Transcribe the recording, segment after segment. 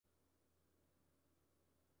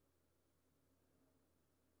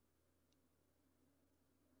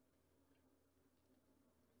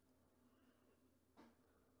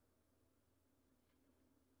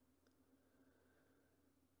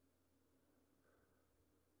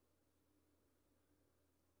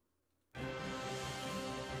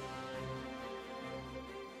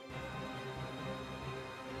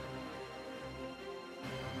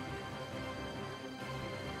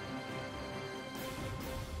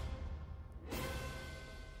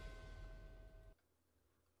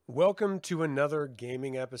Welcome to another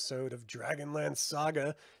gaming episode of DragonLance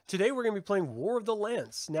Saga. Today we're going to be playing War of the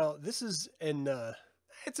Lance. Now, this is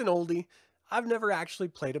it's an oldie. I've never actually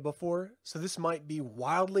played it before, so this might be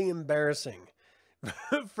wildly embarrassing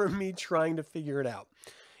for me trying to figure it out.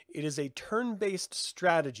 It is a turn-based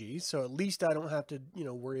strategy, so at least I don't have to,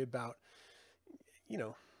 worry about,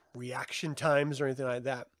 reaction times or anything like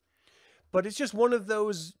that. But it's just one of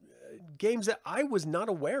those games that I was not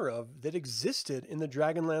aware of that existed in the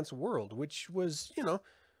Dragonlance world, which was, a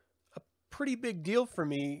pretty big deal for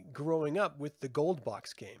me growing up with the gold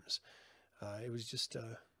box games. It was just,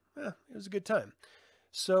 it was a good time.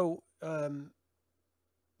 So,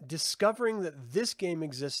 discovering that this game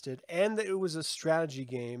existed and that it was a strategy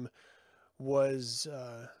game was,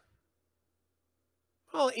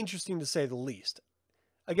 interesting to say the least.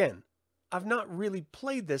 Again, I've not really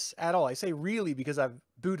played this at all. I say really because I've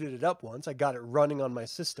booted it up once. I got it running on my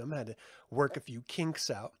system, had to work a few kinks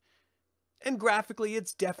out. And graphically,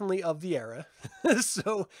 it's definitely of the era.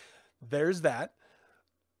 So there's that.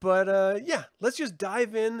 But yeah, let's just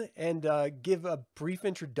dive in and give a brief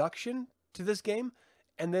introduction to this game.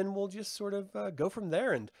 And then we'll just sort of go from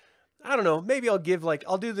there. And I don't know, maybe I'll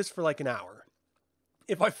do this for like an hour.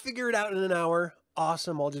 If I figure it out in an hour,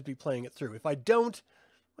 awesome, I'll just be playing it through. If I don't,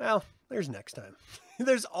 well, there's next time.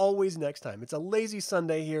 There's always next time. It's a lazy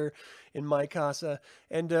Sunday here in my casa.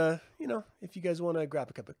 And, if you guys want to grab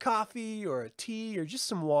a cup of coffee or a tea or just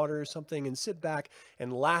some water or something and sit back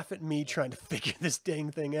and laugh at me trying to figure this dang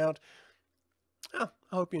thing out, I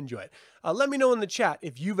hope you enjoy it. Let me know in the chat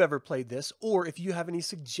if you've ever played this or if you have any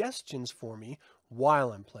suggestions for me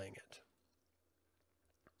while I'm playing it.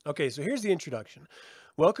 Okay, so here's the introduction.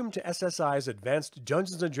 Welcome to SSI's Advanced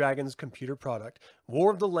Dungeons & Dragons computer product,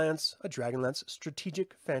 War of the Lance, a Dragonlance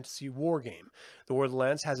strategic fantasy war game. The War of the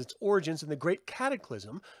Lance has its origins in the Great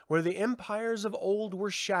Cataclysm, where the empires of old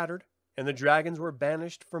were shattered and the dragons were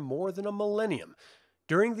banished for more than a millennium.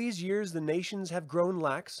 During these years, the nations have grown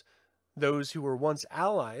lax. Those who were once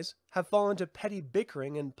allies have fallen to petty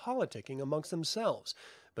bickering and politicking amongst themselves.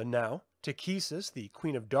 But now, Takesis, the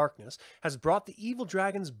Queen of Darkness, has brought the evil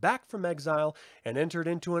dragons back from exile and entered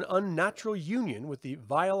into an unnatural union with the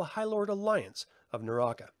vile Highlord alliance of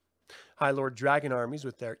Naraka. Highlord dragon armies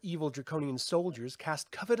with their evil draconian soldiers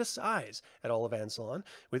cast covetous eyes at all of Ansalon.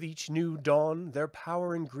 With each new dawn, their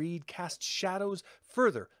power and greed cast shadows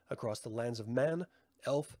further across the lands of man,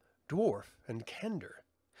 elf, dwarf, and kender.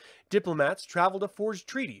 Diplomats travel to forge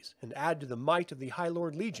treaties and add to the might of the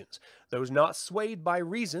Highlord legions. Those not swayed by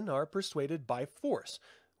reason are persuaded by force.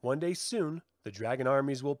 One day soon, the dragon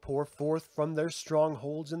armies will pour forth from their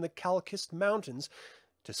strongholds in the Calcist mountains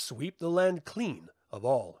to sweep the land clean of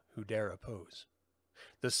all who dare oppose.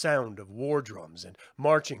 The sound of war drums and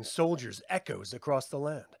marching soldiers echoes across the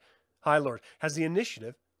land. Highlord has the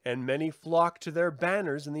initiative, and many flock to their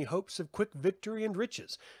banners in the hopes of quick victory and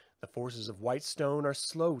riches. The forces of Whitestone are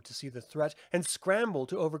slow to see the threat and scramble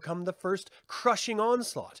to overcome the first crushing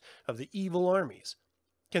onslaught of the evil armies.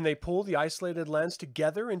 Can they pull the isolated lands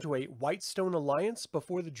together into a Whitestone alliance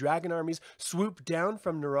before the dragon armies swoop down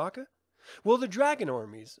from Naraka? Will the dragon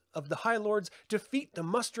armies of the Highlords defeat the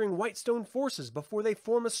mustering Whitestone forces before they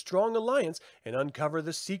form a strong alliance and uncover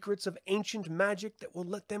the secrets of ancient magic that will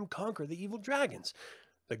let them conquer the evil dragons?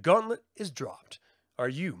 The gauntlet is dropped. Are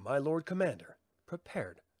you, my Lord Commander,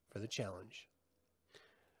 prepared for the challenge?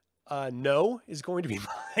 No is going to be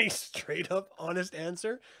my straight up honest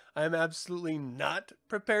answer. I'm absolutely not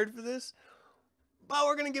prepared for this, but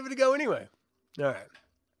we're going to give it a go anyway. All right.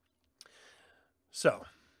 So,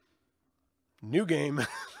 new game.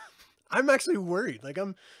 I'm actually worried.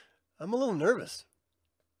 I'm a little nervous.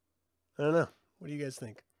 I don't know. What do you guys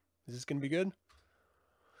think? Is this going to be good?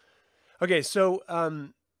 Okay,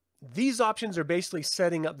 so these options are basically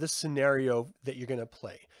setting up the scenario that you're going to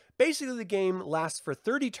play. Basically, the game lasts for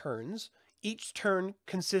 30 turns. Each turn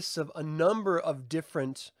consists of a number of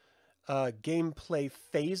different gameplay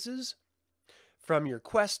phases, from your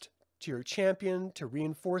quest to your champion to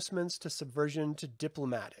reinforcements to subversion to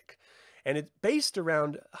diplomatic. And it's based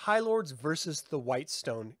around Highlords versus the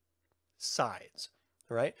Whitestone sides.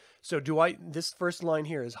 All right? So this first line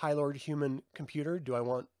here is Highlord human computer. Do I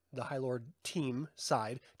want the Highlord team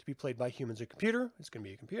side to be played by humans or computer? It's going to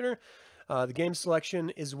be a computer. The game selection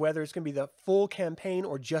is whether it's going to be the full campaign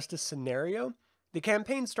or just a scenario. The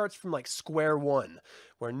campaign starts from like square one,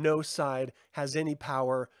 where no side has any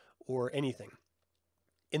power or anything.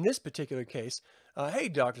 In this particular case, hey,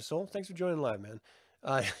 Dr. Soul, thanks for joining live, man.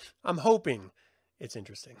 I'm hoping it's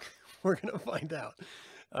interesting. We're going to find out.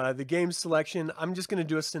 The game selection, I'm just going to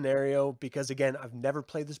do a scenario because, again, I've never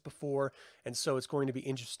played this before, and so it's going to be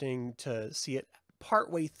interesting to see it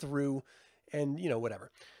partway through, and, you know,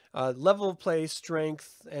 whatever. Level of play,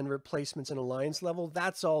 strength, and replacements and alliance level,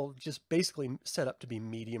 that's all just basically set up to be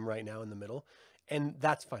medium right now in the middle, and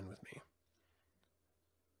that's fine with me.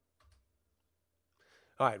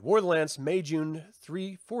 All right, War of the Lance, May, June,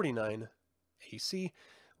 349 AC.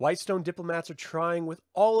 Whitestone diplomats are trying with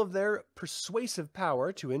all of their persuasive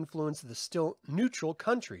power to influence the still neutral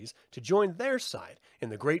countries to join their side in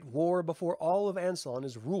the great war before all of Ansalon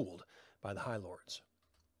is ruled by the Highlords.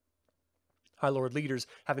 Highlord leaders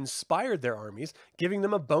have inspired their armies, giving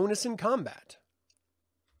them a bonus in combat.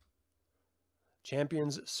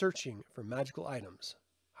 Champions searching for magical items.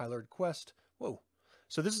 Highlord quest. Whoa.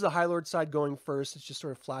 So this is the Highlord side going first. It's just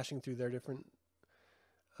sort of flashing through their different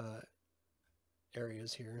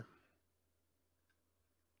areas here.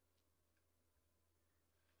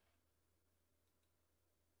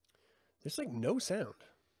 There's like no sound.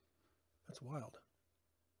 That's wild.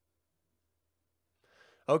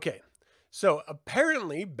 Okay, so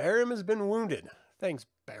apparently Barum has been wounded. Thanks,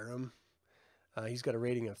 Barum. He's got a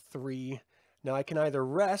rating of 3. Now I can either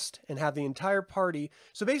rest and have the entire party.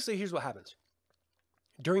 So basically, here's what happens.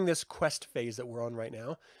 During this quest phase that we're on right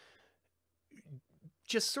now,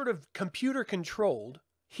 just sort of computer controlled,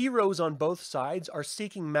 heroes on both sides are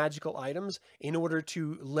seeking magical items in order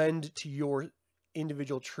to lend to your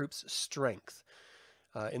individual troops' strength.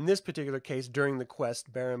 In this particular case, during the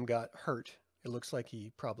quest, Barum got hurt. It looks like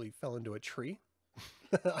he probably fell into a tree.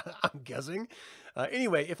 I'm guessing.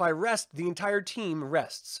 Anyway, if I rest, the entire team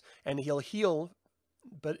rests, and he'll heal,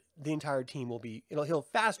 but the entire team will be, it'll heal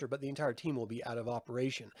faster, but the entire team will be out of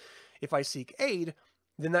operation. If I seek aid,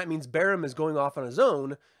 then that means Barum is going off on his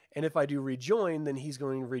own, and if I do rejoin, then he's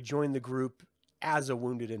going to rejoin the group as a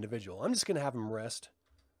wounded individual. I'm just going to have him rest.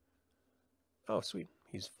 Oh, sweet.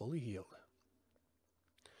 He's fully healed.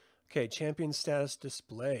 Okay, champion status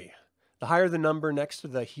display. The higher the number next to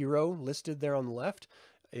the hero listed there on the left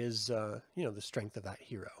is, you know, the strength of that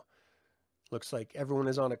hero. Looks like everyone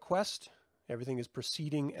is on a quest. Everything is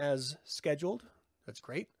proceeding as scheduled. That's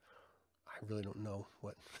great. I really don't know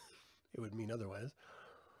what it would mean otherwise.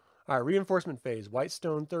 All right, reinforcement phase.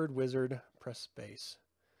 Whitestone, 3rd wizard, press space.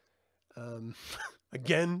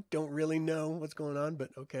 Again, don't really know what's going on, but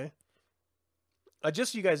okay.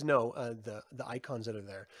 Just so you guys know, the icons that are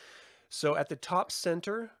there. So at the top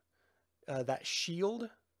center, that shield,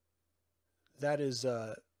 that is,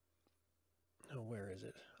 oh, where is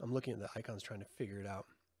it? I'm looking at the icons trying to figure it out.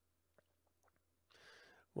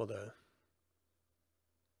 Well, the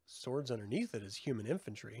swords underneath it is human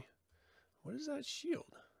infantry. What is that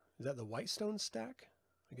shield? Is that the Whitestone stack?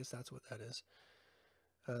 I guess that's what that is.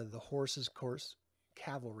 The horse is, of course,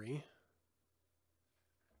 cavalry.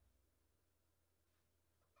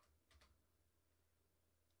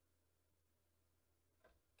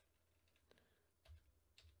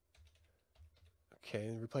 Okay,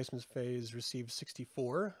 the replacements phase received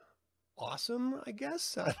 64. Awesome, I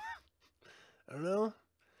guess. I don't know.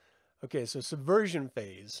 Okay, so subversion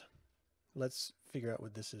phase. Let's figure out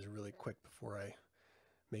what this is really quick before I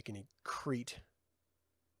make any crazy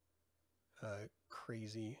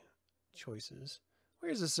choices.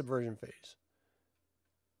 Where's the subversion phase?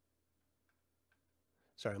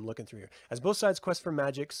 Sorry, I'm looking through here. As both sides quest for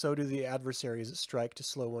magic, so do the adversaries strike to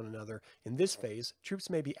slow one another. In this phase,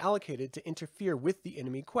 troops may be allocated to interfere with the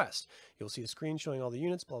enemy quest. You'll see a screen showing all the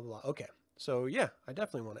units, blah, blah, blah. Okay, so yeah, I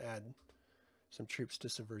definitely want to add some troops to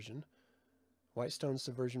subversion. Whitestone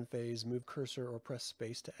subversion phase, move cursor or press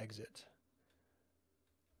space to exit.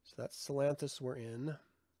 So that's Salanthus we're in.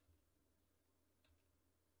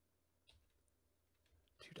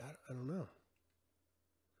 Dude, I don't know.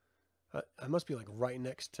 I must be like right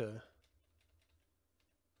next to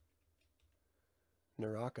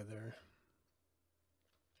Naraka there.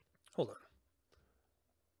 Hold on.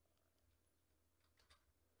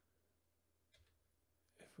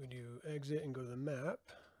 If we do exit and go to the map,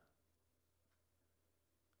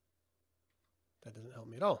 that doesn't help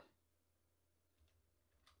me at all.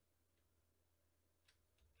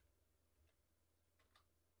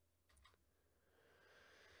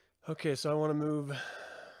 Okay, so I want to move.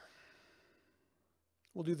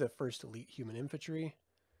 We'll do the first elite human infantry.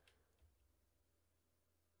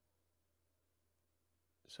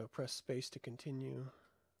 So press space to continue.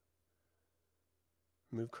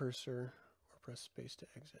 Move cursor or press space to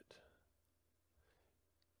exit.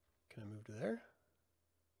 Can I move to there?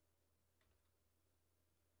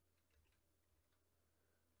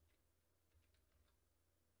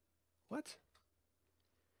 What?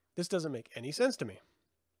 This doesn't make any sense to me.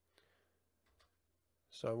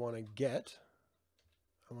 So I want to get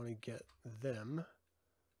them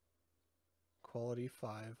quality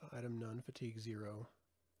 5, item none, fatigue 0.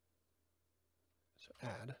 So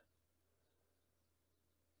add.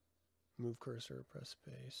 Move cursor, press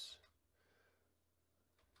space.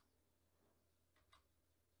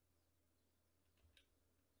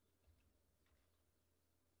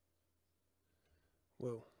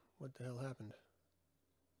 Whoa, what the hell happened?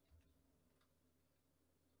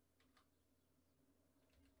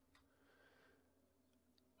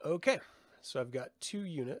 Okay, so I've got 2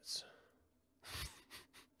 units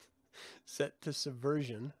set to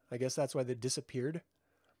subversion. I guess that's why they disappeared,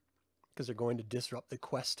 because they're going to disrupt the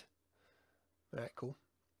quest. All right, cool.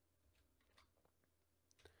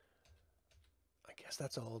 I guess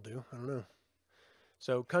that's all I'll do. I don't know.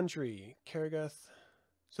 So country, Karagath.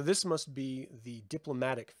 So this must be the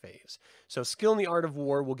diplomatic phase. So skill in the art of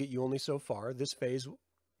war will get you only so far. This phase,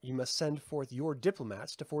 you must send forth your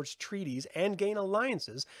diplomats to forge treaties and gain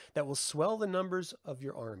alliances that will swell the numbers of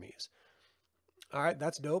your armies. All right,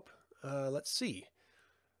 that's dope. Let's see.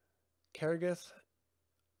 Karagath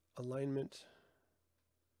alignment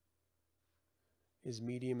is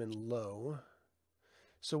medium and low.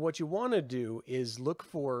 So what you want to do is look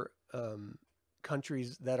for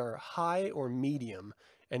countries that are high or medium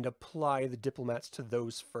and apply the diplomats to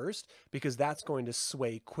those first, because that's going to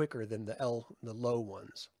sway quicker than the low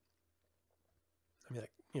ones. I mean,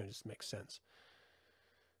 that, just makes sense.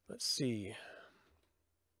 Let's see.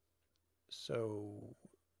 So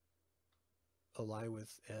ally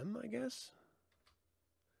with M, I guess,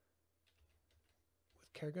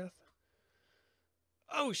 with Karagath.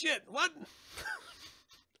 Oh shit! What?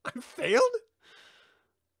 I failed.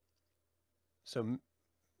 So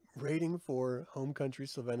rating for home country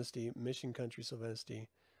Sylvanesty, mission country Sylvanesty.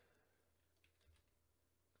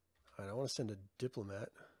 All right, I want to send a diplomat.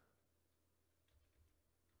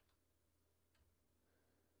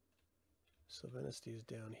 Sylvanesty is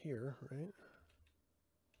down here, right?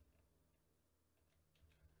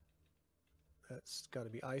 That's got to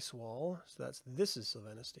be Ice Wall. So this is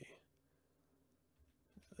Sylvanesty.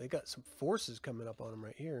 They got some forces coming up on them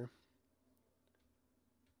right here.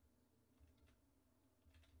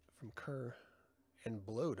 From Kerr and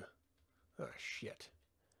Blode. Oh, shit.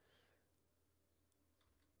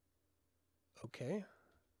 Okay.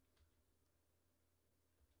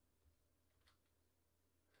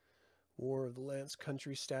 War of the Lance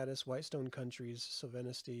country status. Whitestone countries.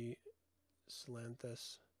 Sylvanesty,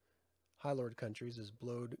 Salanthus. Highlord countries is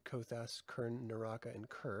Blode, Kothas, Krynn, Naraka, and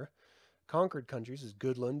Kerr. Conquered countries is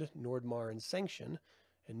Goodland, Nordmar, and Sanction.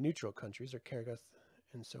 And neutral countries are Karagath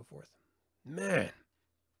and so forth. Man.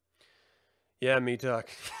 Yeah, me talk.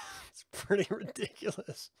 It's pretty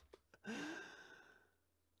ridiculous.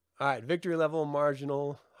 All right, victory level,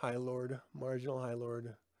 marginal, Highlord, marginal,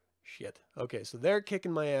 Highlord. Shit. Okay, so they're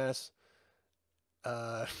kicking my ass.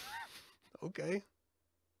 Okay.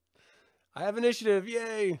 I have initiative,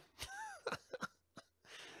 yay!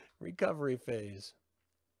 Recovery phase.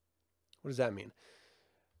 What does that mean?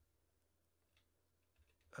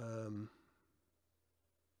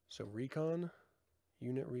 So recon,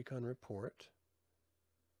 unit recon report.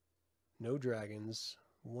 No dragons,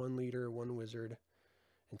 1 leader, 1 wizard,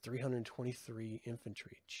 and 323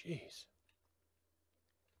 infantry. Jeez.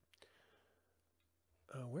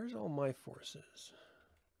 Where's all my forces?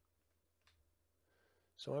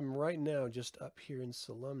 So I'm right now just up here in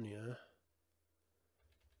Solemnia.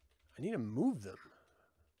 I need to move them.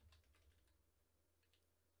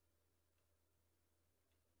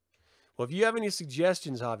 Well, if you have any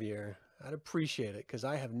suggestions, Javier, I'd appreciate it, because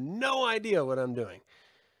I have no idea what I'm doing.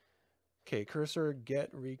 Okay, cursor, get,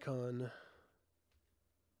 recon.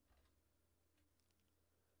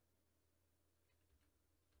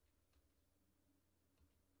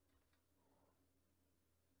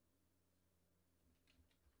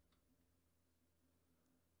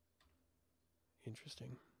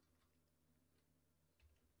 Interesting.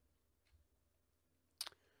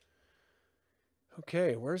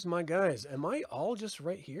 Okay, where's my guys? Am I all just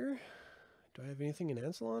right here? Do I have anything in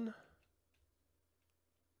Ansalon?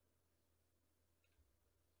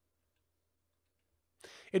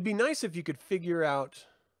 It'd be nice if you could figure out...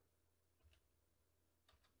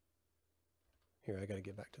 Here, I gotta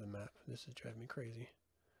get back to the map. This is driving me crazy.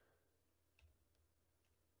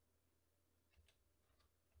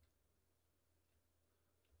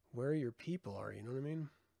 Where your people are, you know what I mean?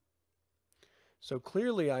 So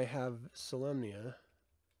clearly I have Solemnia.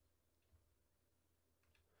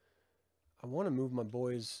 I want to move my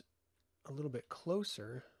boys a little bit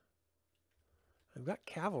closer. I've got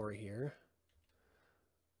cavalry here.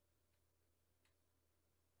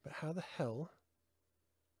 But how the hell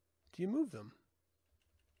do you move them?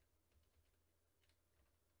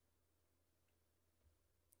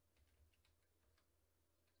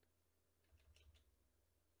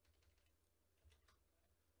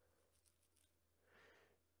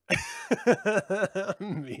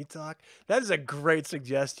 Me talk. That is a great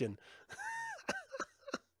suggestion.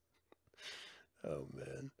 Oh,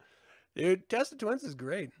 man. Dude, Test of Twins is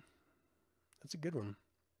great. That's a good one.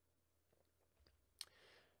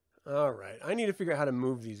 All right. I need to figure out how to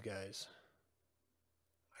move these guys.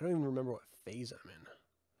 I don't even remember what phase I'm in.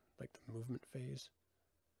 Like the movement phase.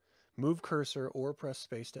 Move cursor or press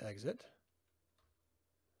space to exit.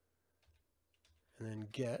 And then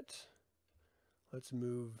get. Let's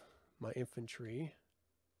move my infantry.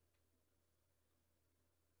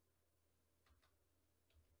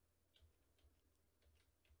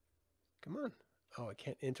 Come on. Oh, I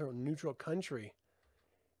can't enter a neutral country.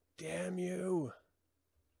 Damn you.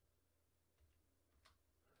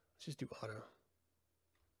 Let's just do auto.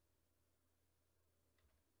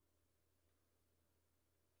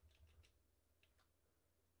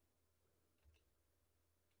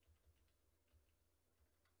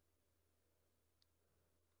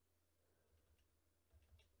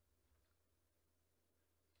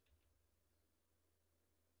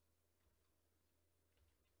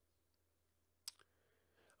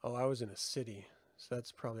 Oh, I was in a city, so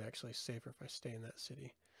that's probably actually safer if I stay in that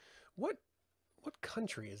city. What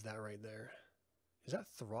country is that right there? Is that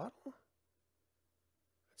Throttle?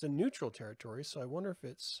 It's a neutral territory, so I wonder if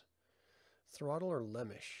it's Throttle or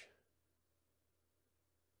Lemish.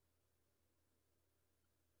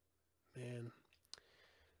 Man.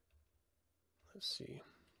 Let's see.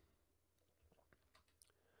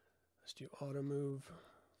 Let's do auto move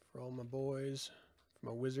for all my boys, for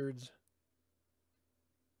my wizards.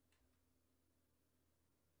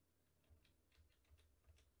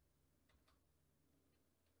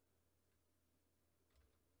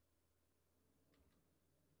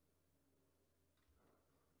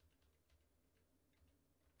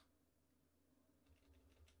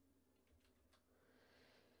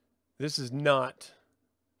 This is not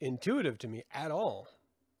intuitive to me at all.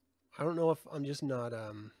 I don't know if I'm just not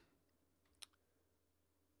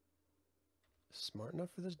smart enough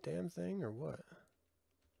for this damn thing or what.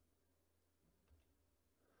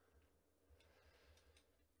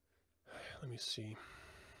 Let me see.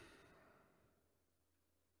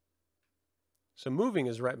 So moving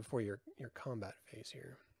is right before your combat phase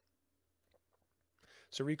here.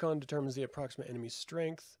 So recon determines the approximate enemy's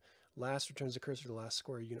strength. Last returns the cursor to the last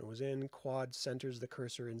square unit was in. Quad centers the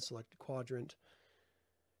cursor in selected quadrant.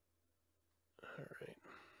 All right.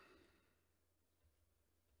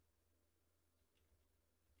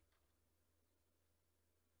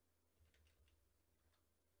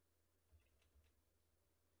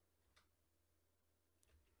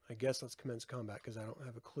 I guess let's commence combat because I don't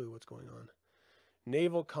have a clue what's going on.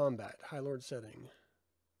 Naval combat, Highlord setting.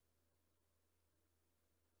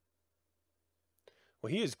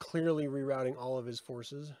 Well, he is clearly rerouting all of his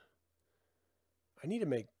forces. I need to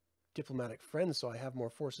make diplomatic friends so I have more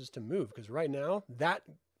forces to move, because right now, that's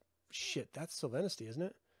Sylvanesty, isn't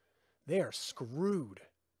it? They are screwed.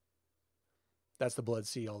 That's the Blood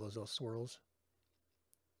Sea, all those little swirls.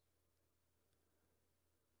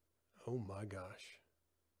 Oh my gosh.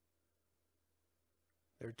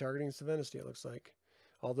 They're targeting Sylvanesty, it looks like.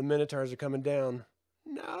 All the Minotaurs are coming down.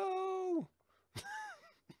 No!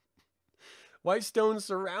 Whitestone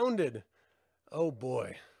surrounded. Oh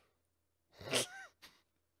boy.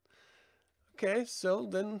 Okay, so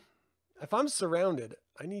then if I'm surrounded,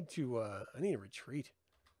 I need to retreat.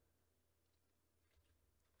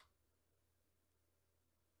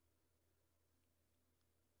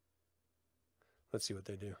 Let's see what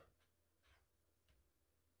they do.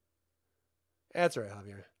 That's right,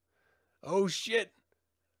 Javier. Oh shit.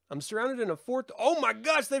 I'm surrounded in a fort. Oh my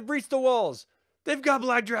gosh, they've breached the walls. They've got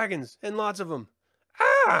black dragons and lots of them.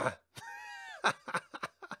 Ah!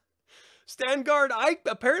 Stand guard. I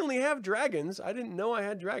apparently have dragons. I didn't know I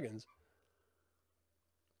had dragons.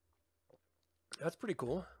 That's pretty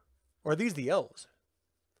cool. Or are these the elves?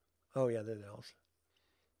 Oh yeah, they're the elves.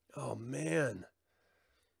 Oh man.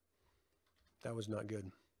 That was not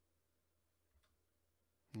good.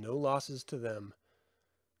 No losses to them.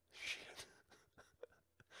 Shit.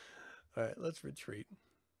 All right, let's retreat.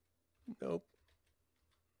 Nope.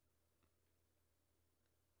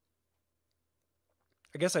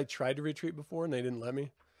 I guess I tried to retreat before and they didn't let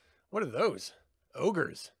me. What are those?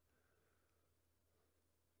 Ogres.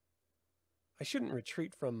 I shouldn't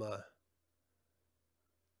retreat from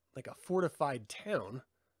like a fortified town.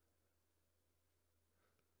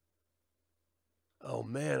 Oh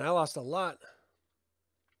man, I lost a lot.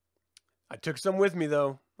 I took some with me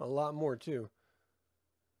though. A lot more too.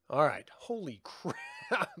 All right. Holy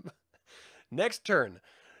crap. Next turn.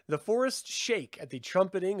 The forests shake at the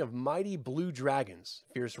trumpeting of mighty blue dragons.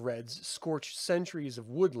 Fierce reds scorch centuries of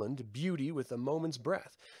woodland beauty with a moment's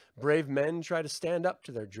breath. Brave men try to stand up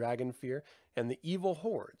to their dragon fear, and the evil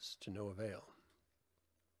hordes to no avail.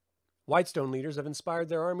 Whitestone leaders have inspired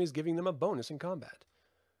their armies, giving them a bonus in combat.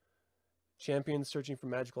 Champions searching for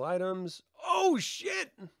magical items. Oh,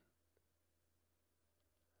 shit!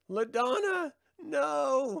 LaDonna!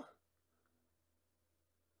 No!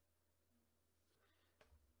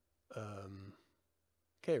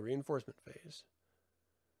 Okay, reinforcement phase.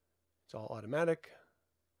 It's all automatic.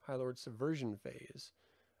 Highlord subversion phase.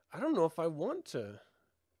 I don't know if I want to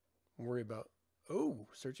worry about... Oh,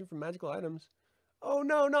 searching for magical items. Oh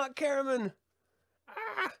no, not Caraman!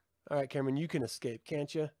 Ah! Alright, Caraman, you can escape,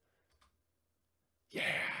 can't you? Yeah!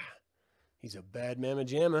 He's a bad mamma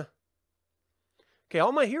jamma. Okay,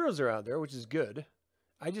 all my heroes are out there, which is good.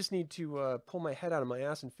 I just need to pull my head out of my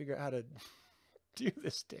ass and figure out how to do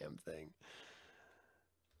this damn thing.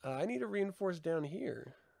 I need to reinforce down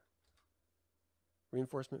here.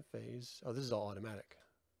 Reinforcement phase. Oh, this is all automatic.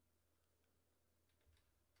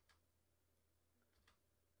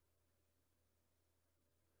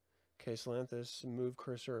 Okay, Salanthus, move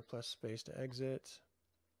cursor or plus space to exit.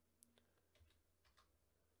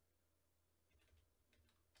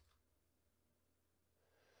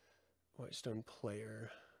 Whitestone player.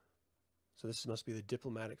 So this must be the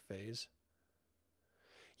diplomatic phase.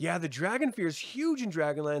 Yeah, the dragon fear is huge in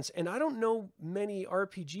Dragonlance, and I don't know many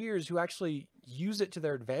RPGers who actually use it to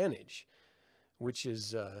their advantage, which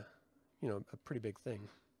is, you know, a pretty big thing.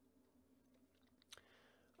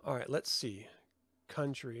 All right, let's see.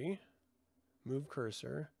 Country. Move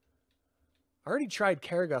cursor. I already tried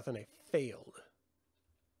Karagoth and I failed.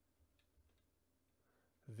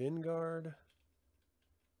 Vingard.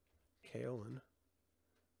 Kaolin.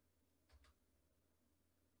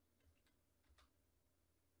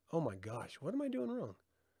 Oh my gosh, what am I doing wrong?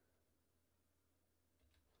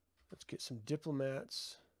 Let's get some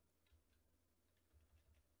diplomats.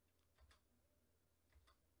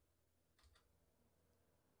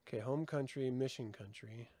 Okay, home country, mission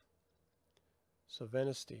country. So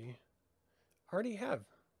Venesty. I already have.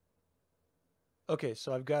 Okay,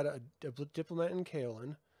 so I've got a diplomat in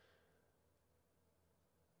Kaolin.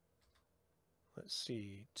 Let's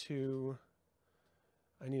see, 2.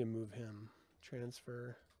 I need to move him.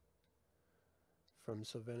 Transfer from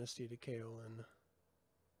Sylvanesty to Kaolin.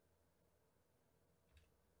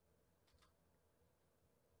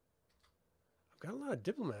 I've got a lot of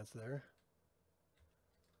diplomats there.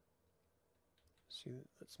 See,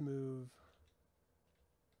 let's move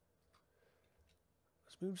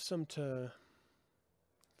some to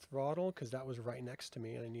Throttle, because that was right next to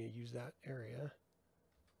me and I need to use that area.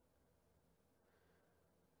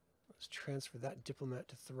 Let's transfer that diplomat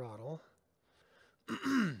to Throttle.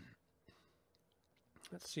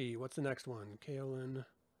 Let's see, what's the next one? Kaolin.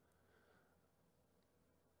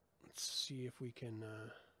 Let's see if we can...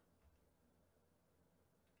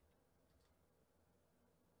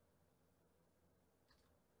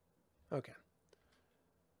 Okay.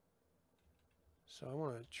 So I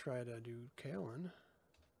want to try to do Kaolin.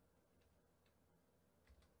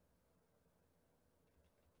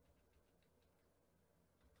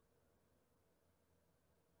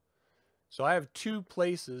 So I have 2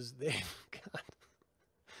 places. They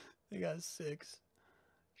got 6.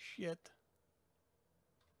 Shit.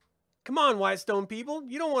 Come on, Whitestone people.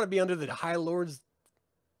 You don't want to be under the Highlord's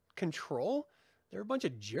control. They're a bunch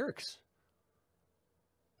of jerks.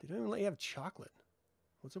 They don't even let you have chocolate.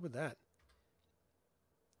 What's up with that?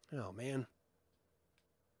 Oh, man.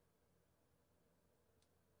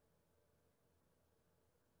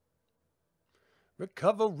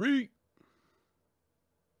 Recovery.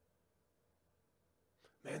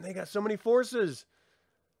 Man, they got so many forces.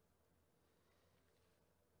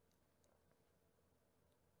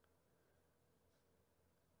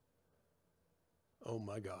 Oh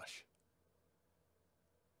my gosh.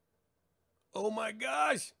 Oh my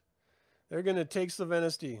gosh. They're going to take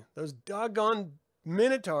Sylvanesty. Those doggone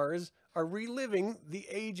Minotaurs are reliving the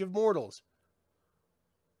age of mortals.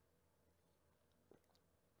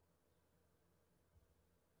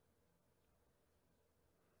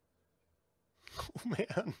 Oh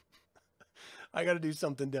man. I got to do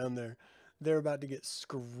something down there. They're about to get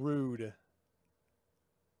screwed.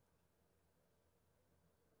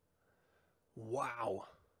 Wow.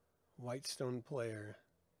 Whitestone player.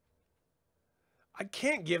 I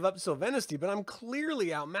can't give up Sylvanesty, but I'm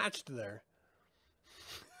clearly outmatched there.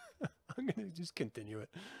 I'm going to just continue it.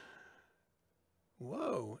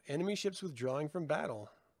 Whoa. Enemy ships withdrawing from battle.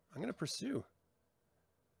 I'm going to pursue.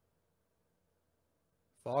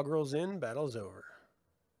 Fog rolls in, battle's over.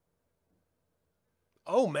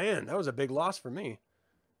 Oh, man, that was a big loss for me.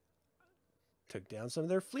 Took down some of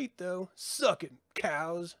their fleet, though. Suck it,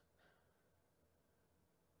 cows.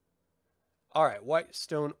 All right,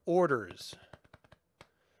 Whitestone orders.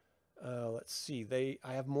 Let's see.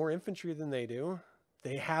 I have more infantry than they do.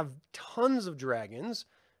 They have tons of dragons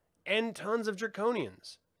and tons of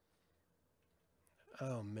draconians.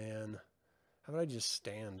 Oh, man. How about I just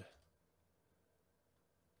stand?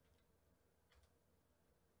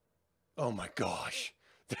 Oh, my gosh.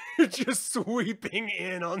 They're just sweeping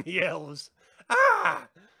in on the elves. Ah!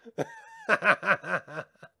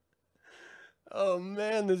 Oh,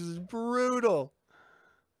 man, this is brutal.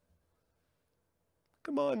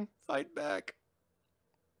 Come on, fight back.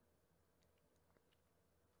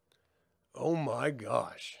 Oh, my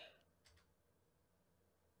gosh.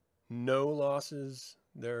 No losses.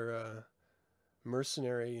 Their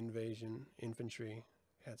mercenary invasion infantry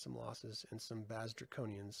had some losses, and some Baz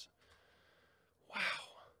Draconians. Wow.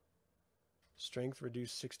 Strength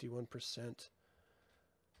reduced 61%. All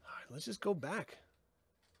right, let's just go back.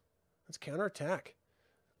 Let's counterattack.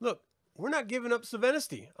 Look, we're not giving up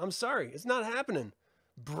Savenesty. I'm sorry. It's not happening.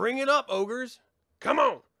 Bring it up, ogres. Come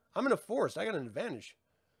on. I'm in a forest. I got an advantage.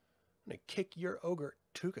 I'm going to kick your ogre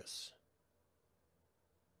Tukas.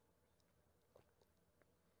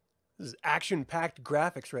 This is action-packed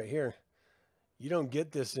graphics right here. You don't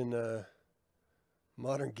get this in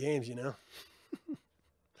modern games, you know.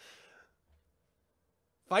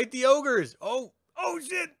 Fight the ogres. Oh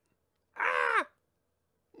shit. Ah!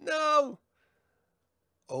 No.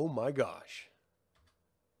 Oh my gosh.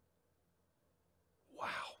 Wow.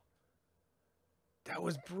 That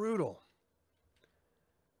was brutal.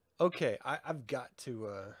 Okay, I've got to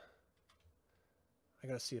I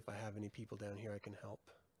gotta see if I have any people down here I can help.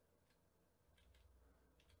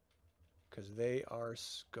 Because they are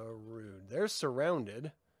screwed. They're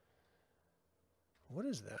surrounded. What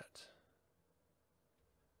is that?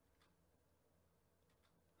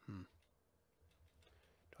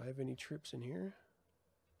 Do I have any troops in here?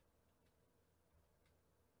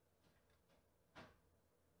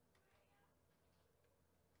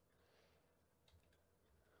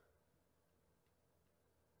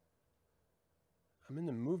 I'm in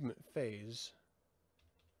the movement phase.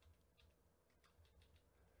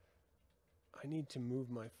 I need to move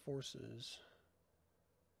my forces.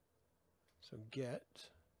 So get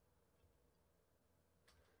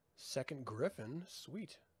second Griffin.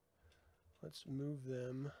 Sweet. Let's move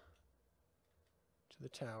them to the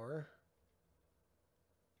tower.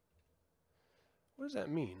 What does that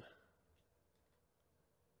mean?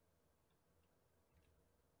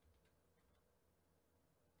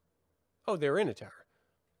 Oh, they're in a tower.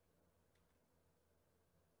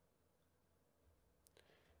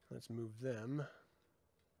 Let's move them.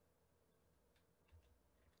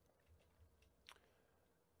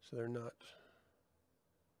 So they're not...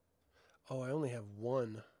 Oh, I only have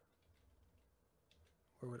one.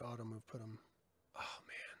 Where would auto move put them? Oh,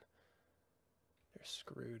 man. They're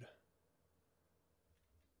screwed.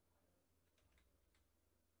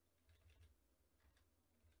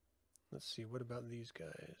 Let's see, what about these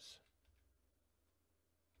guys?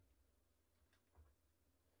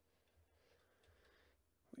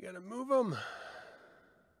 We gotta move them.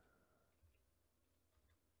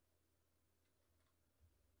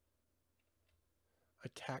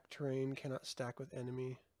 Attack terrain cannot stack with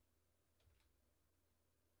enemy.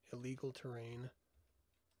 Illegal terrain.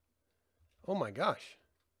 Oh my gosh.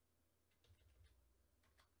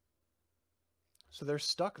 So they're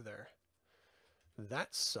stuck there.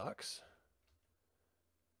 That sucks.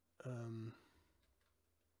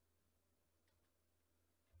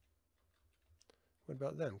 What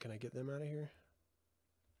about them? Can I get them out of here?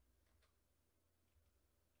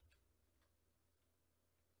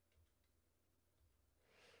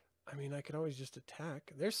 I mean, I could always just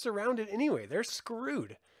attack. They're surrounded anyway. They're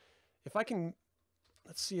screwed. If I can...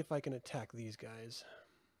 Let's see if I can attack these guys.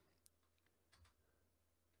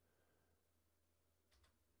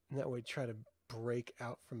 And that way try to break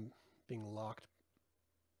out from being locked.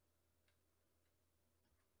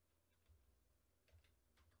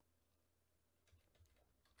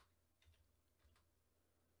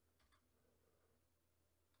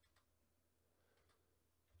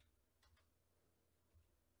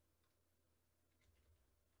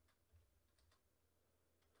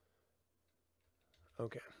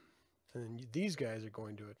 Okay. And then these guys are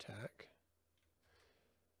going to attack.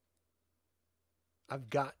 I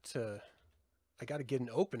got to get an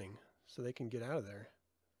opening so they can get out of there.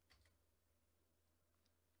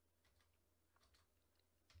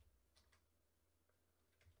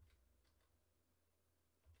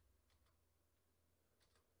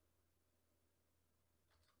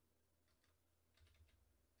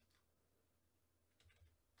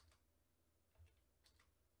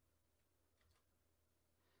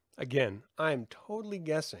 Again, I'm totally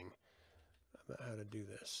guessing about how to do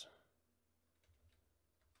this.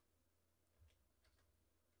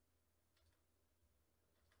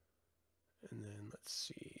 And then let's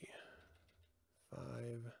see. 5.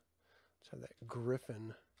 Let's have that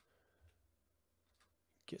griffin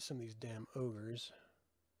get some of these damn ogres.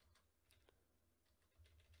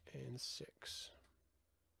 And 6.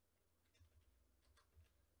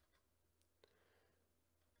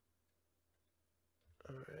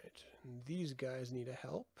 All right, and these guys need a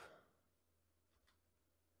help.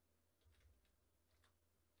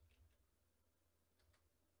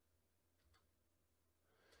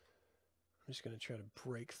 I'm just going to try to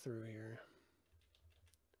break through here.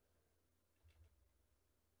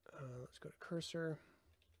 Let's go to cursor.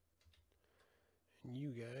 And you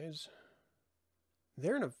guys,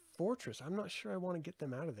 they're in a fortress. I'm not sure I want to get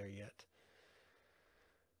them out of there yet.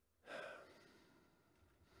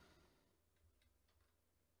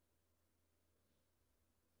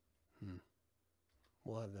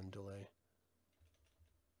 We'll have them delay.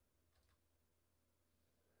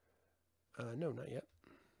 No, not yet.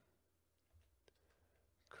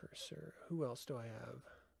 Cursor. Who else do I have?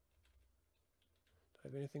 Do I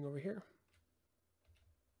have anything over here?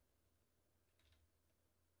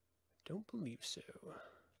 Don't believe so.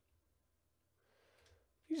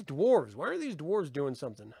 These dwarves. Why are these dwarves doing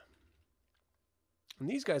something? And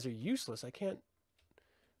these guys are useless. I can't...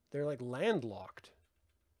 They're like landlocked.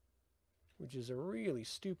 Which is a really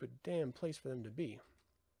stupid damn place for them to be.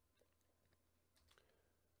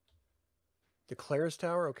 The Claris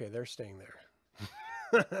Tower? Okay, they're staying there.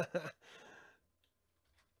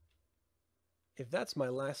 If that's my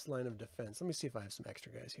last line of defense, let me see if I have some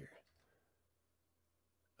extra guys here.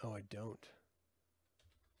 Oh, I don't.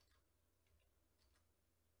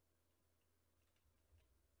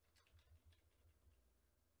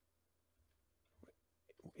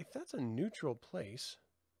 If that's a neutral place,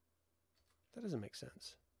 that doesn't make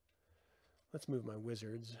sense. Let's move my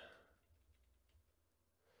wizards.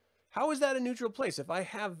 How is that a neutral place if I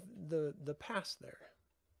have the pass there?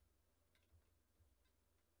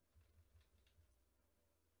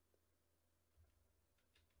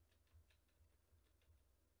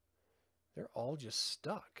 They're all just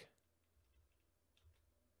stuck.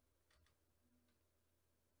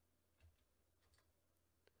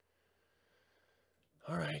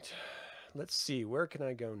 All right, let's see. Where can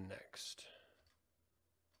I go next?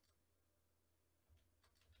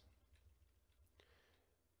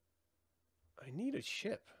 I need a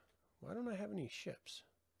ship. Why don't I have any ships?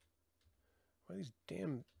 Why these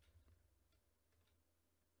damn...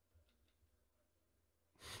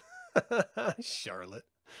 Charlotte.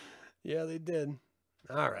 Yeah, they did.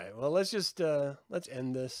 All right, well, let's just, let's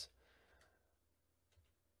end this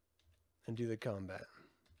and do the combat.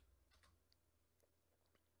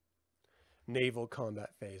 Naval combat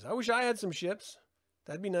phase. I wish I had some ships.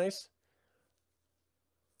 That'd be nice.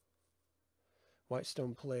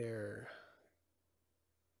 Whitestone player.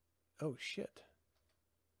 Oh, shit.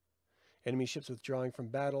 Enemy ships withdrawing from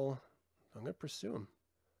battle. I'm going to pursue them.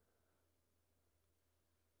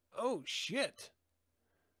 Oh, shit.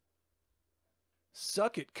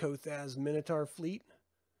 Suck it, Kothaz Minotaur fleet.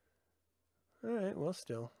 All right, well,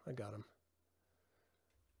 still, I got him.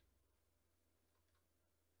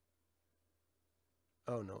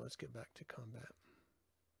 Oh, no, let's get back to combat.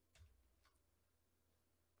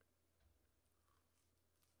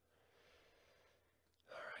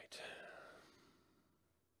 All right.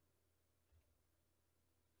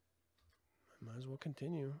 I might as well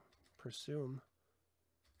continue. Pursue him.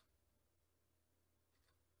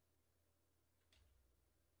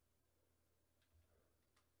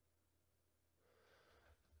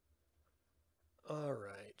 All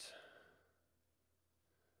right.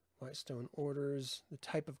 Whitestone orders, the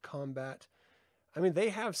type of combat. I mean, they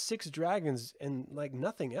have 6 dragons and like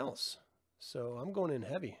nothing else. So I'm going in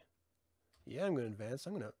heavy. Yeah, I'm going to advance.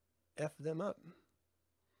 I'm going to F them up.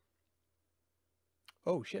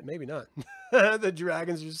 Oh, shit, maybe not. The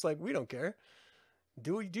dragons are just like, we don't care.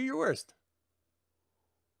 Do your worst.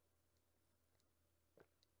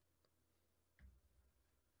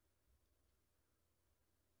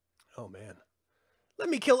 Oh, man. Let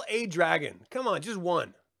me kill a dragon. Come on, just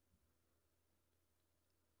one.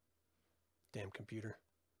 Damn computer.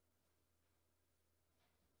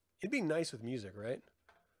 It'd be nice with music, right?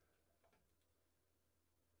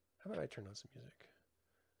 How about I turn on some music?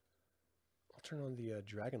 I'll turn on the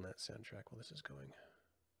DragonLance soundtrack while this is going.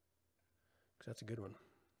 Because that's a good one.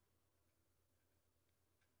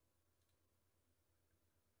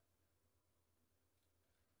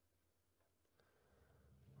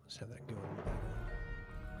 Let's have that go in the background.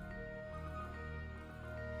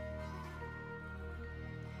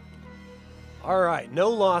 All right, no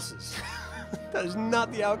losses. That is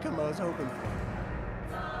not the outcome I was hoping for.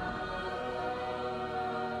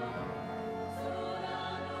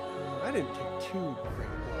 I didn't take 2 great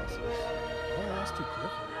losses. Oh, I lost 2 quickly.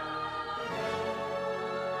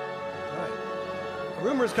 All right.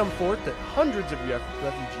 Rumors come forth that hundreds of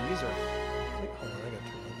refugees are... Hold on, I gotta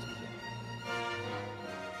turn this music.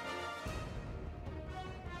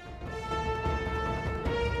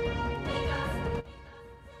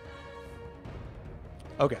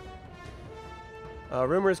 Okay.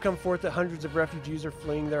 Rumors come forth that hundreds of refugees are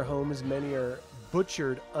fleeing their homes. Many are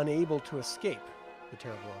butchered, unable to escape the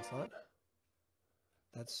terrible onslaught.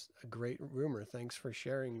 That's a great rumor. Thanks for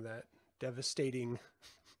sharing that devastating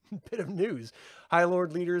bit of news.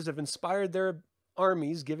 Highlord leaders have inspired their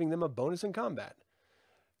armies, giving them a bonus in combat.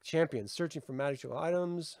 Champions searching for magical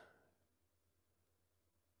items.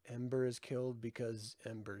 Ember is killed because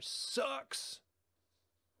Ember sucks.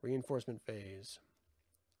 Reinforcement phase.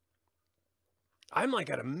 I'm like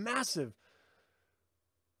at a massive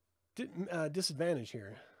disadvantage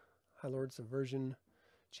here. Highlord subversion.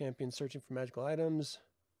 Champion searching for magical items.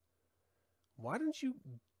 Why don't you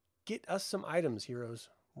get us some items, heroes?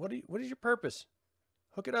 What is your purpose?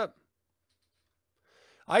 Hook it up.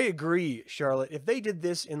 I agree, Charlotte. If they did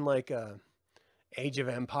this in like Age of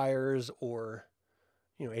Empires or,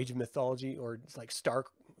 you know, Age of Mythology, or it's like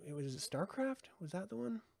was it StarCraft? Was that the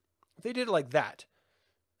one? If they did it like that,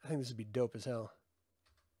 I think this would be dope as hell.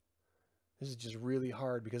 This is just really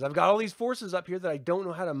hard because I've got all these forces up here that I don't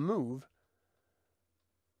know how to move.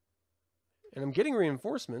 And I'm getting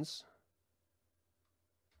reinforcements,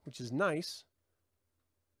 which is nice.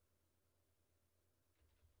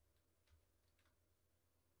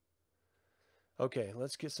 Okay,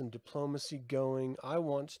 let's get some diplomacy going. I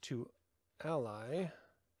want to ally.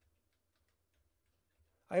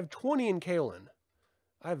 I have 20 in Kaolin.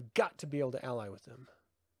 I've got to be able to ally with them.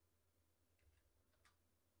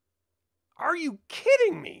 Are you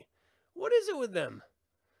kidding me? What is it with them?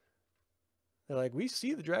 They're like, we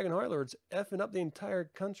see the Dragon Highlords effing up the entire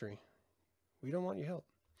country. We don't want your help.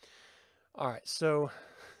 All right, so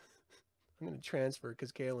I'm going to transfer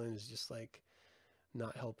because Kaolin is just like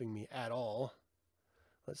not helping me at all.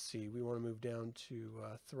 Let's see. We want to move down to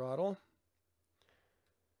Throttle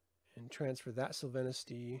and transfer that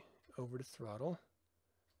Sylvanisty over to Throttle.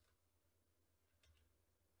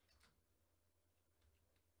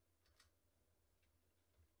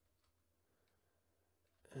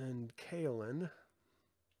 And Kaolin,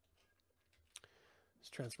 let's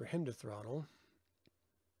transfer him to Throttle.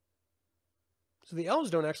 So the elves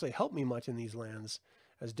don't actually help me much in these lands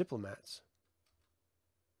as diplomats.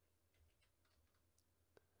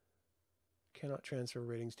 Cannot transfer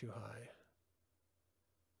ratings too high.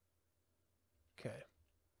 Okay.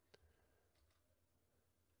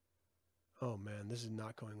 Oh man, this is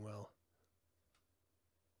not going well.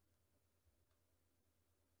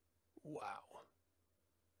 Wow.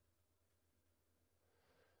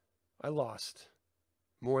 I lost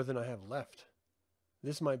more than I have left.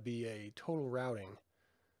 This might be a total routing.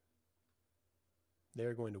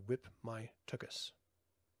 They're going to whip my tuchus.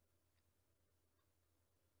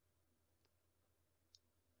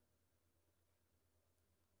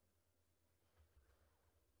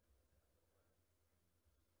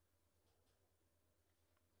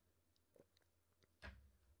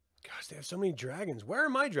 Gosh, they have so many dragons. Where are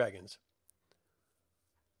my dragons?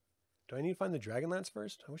 Do I need to find the Dragonlance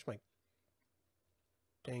first? I wish my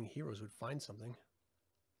dang heroes would find something.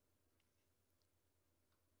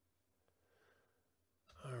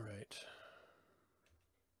 All right.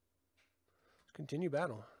 Continue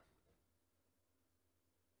battle.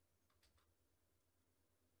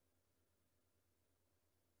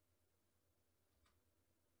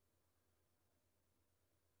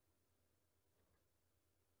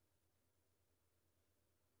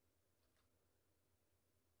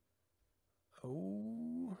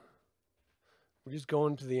 Oh, we're just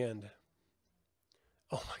going to the end.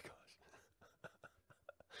 Oh my gosh.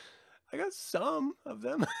 I got some of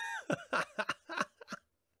them.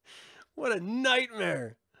 What a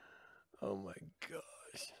nightmare. Oh my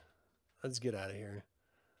gosh. Let's get out of here.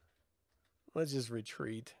 Let's just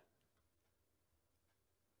retreat.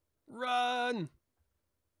 Run!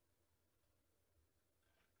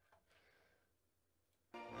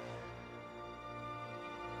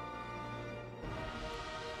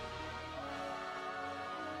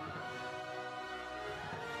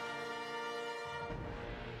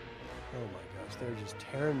 Oh my gosh, they're just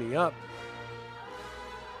tearing me up.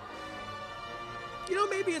 You know,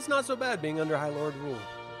 maybe it's not so bad being under Highlord rule.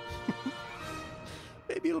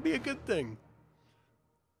 Maybe it'll be a good thing.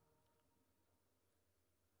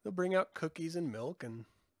 They'll bring out cookies and milk, and,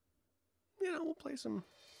 you know, we'll play some,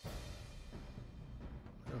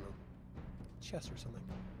 I don't know, chess or something.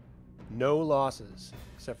 No losses,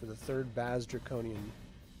 except for the third Baz Draconian.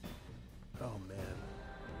 Oh, man.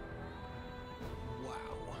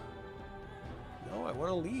 Wow. No, I want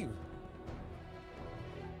to leave.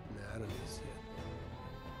 Nah, I don't need to see it.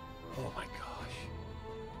 Oh, my gosh.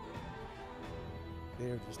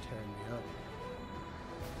 They're just tearing me up.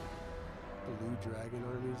 Blue dragon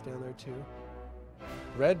armies down there, too.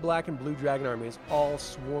 Red, black, and blue dragon armies all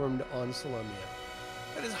swarmed on Salumia.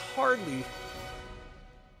 That is hardly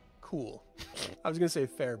cool. I was going to say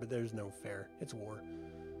fair, but there's no fair. It's war.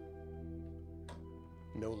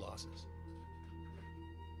 No losses.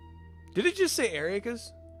 Did it just say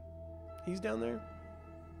Ariacus? He's down there?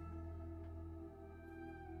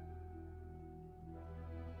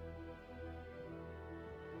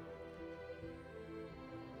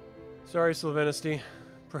 Sorry, Sylvanesty.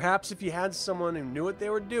 Perhaps if you had someone who knew what they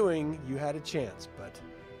were doing, you had a chance, but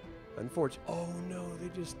unfortunately... Oh no, they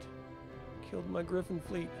just killed my Griffin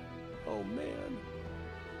fleet. Oh man.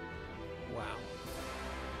 Wow.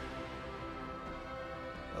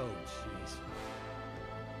 Oh jeez.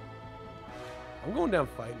 I'm going down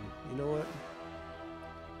fighting. You know what?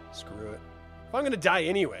 Screw it. If I'm gonna die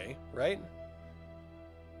anyway, right?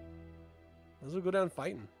 Might as well go down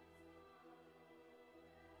fighting.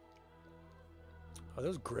 Are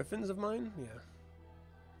those griffins of mine? Yeah.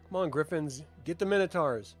 Come on, griffins. Get the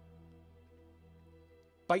minotaurs.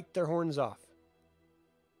 Bite their horns off.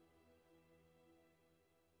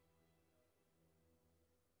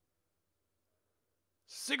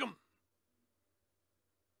 Sig 'em.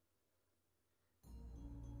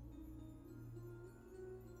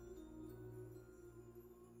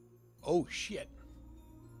 Oh, shit.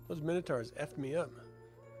 Those minotaurs effed me up.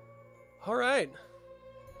 All right.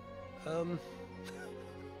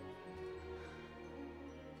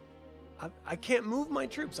 I can't move my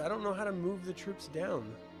troops. I don't know how to move the troops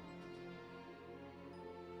down.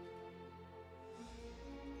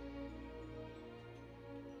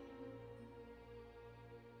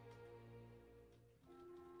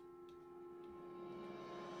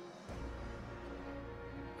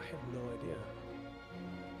 I have no idea.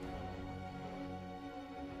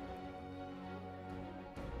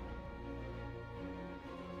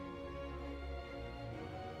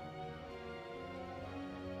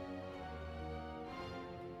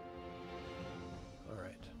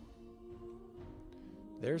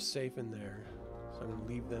 They're safe in there, so I'm going to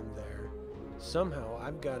leave them there. Somehow,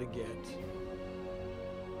 I've got to get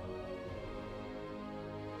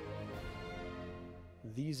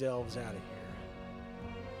these elves out of here.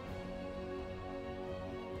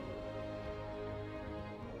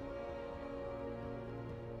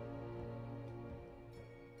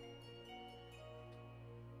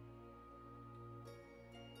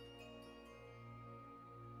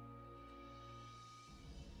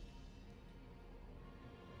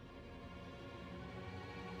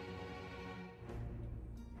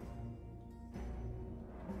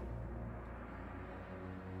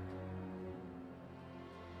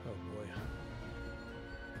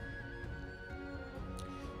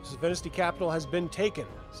 Sylvanesty capital has been taken.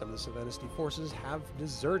 Some of the Sylvanesty forces have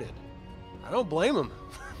deserted. I don't blame them.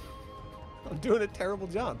 I'm doing a terrible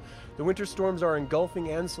job. The winter storms are engulfing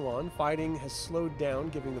Ansalon. Fighting has slowed down,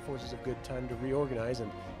 giving the forces a good time to reorganize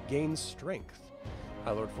and gain strength.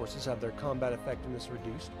 Highlord forces have their combat effectiveness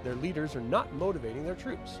reduced. Their leaders are not motivating their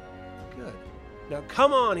troops. Good. Now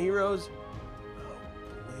come on, heroes. Oh,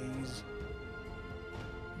 please.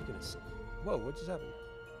 Whoa, what just happened?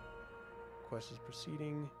 Quest is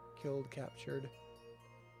proceeding. Killed, captured.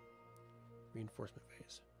 Reinforcement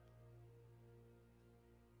phase.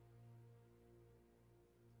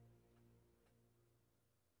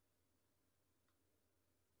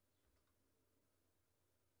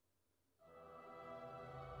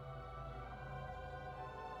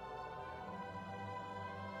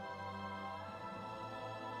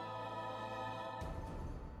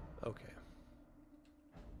 Okay.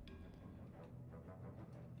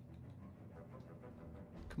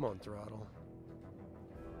 Come on, Throttle.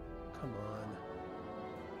 Come on.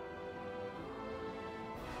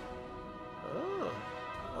 Oh,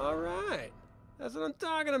 all right. That's what I'm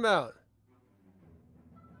talking about.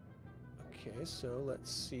 Okay, so let's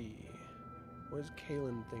see. What does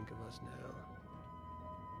Kalen think of us now?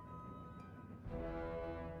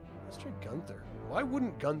 Let's try Gunther. Why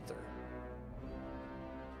wouldn't Gunther?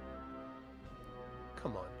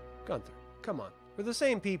 Come on, Gunther. Come on. We're the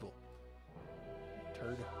same people.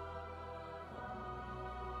 Turd.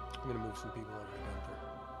 I'm gonna move some people over to Gunther.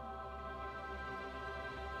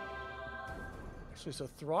 Actually, so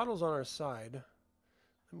throttle's on our side.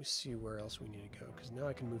 Let me see where else we need to go, because now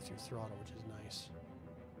I can move through throttle, which is nice.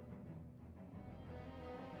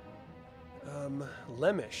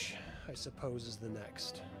 Lemish, I suppose, is the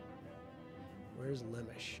next. Where's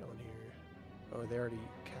Lemish on here? Oh, they already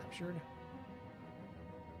captured?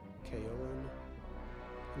 Kaolin.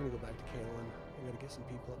 I'm gonna go back to Kaolin. I gotta get some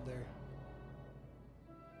people up there.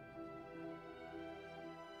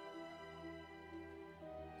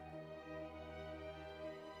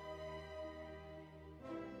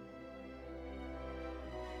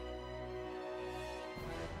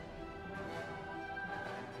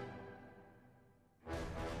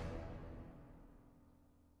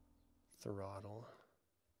 Throttle.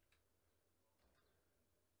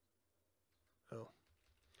 Oh.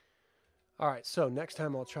 Alright, so next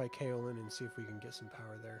time I'll try Kaolin and see if we can get some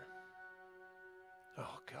power there.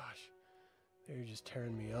 Oh gosh. They're just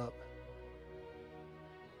tearing me up.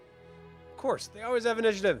 Of course, they always have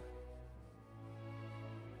initiative.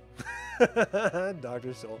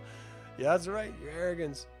 Dr. Soul. Yeah, that's right, your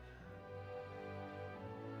arrogance.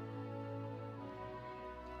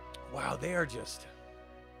 Wow, they are just...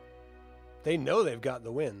 They know they've got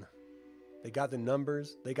the win. They got the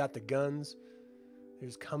numbers. They got the guns. They're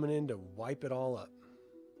just coming in to wipe it all up.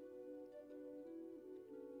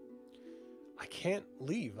 I can't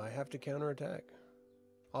leave. I have to counterattack.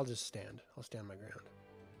 I'll just stand. I'll stand my ground.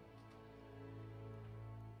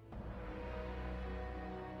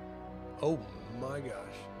 Oh my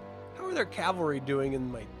gosh. How are their cavalry doing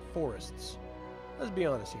in my forests? Let's be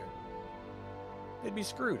honest here. They'd be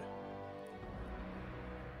screwed.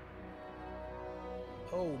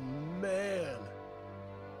 Oh, man.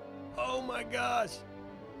 Oh, my gosh.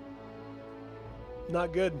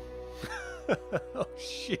 Not good. Oh,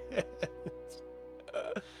 shit.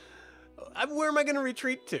 Where am I going to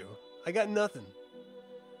retreat to? I got nothing.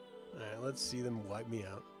 All right, let's see them wipe me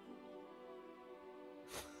out.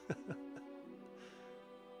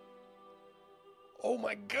 Oh,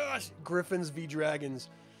 my gosh. Griffins v. Dragons.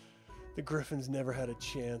 The Griffins never had a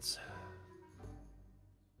chance.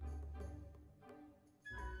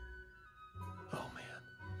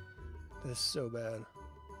 This is so bad.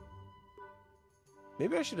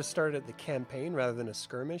 Maybe I should have started at the campaign rather than a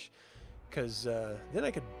skirmish, because then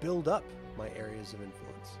I could build up my areas of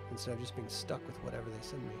influence instead of just being stuck with whatever they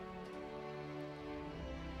send me.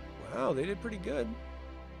 Wow, they did pretty good.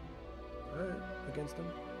 Alright, against them.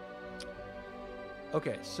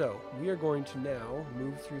 Okay, so we are going to now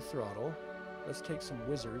move through throttle. Let's take some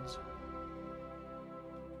wizards.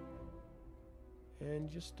 And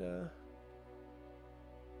just,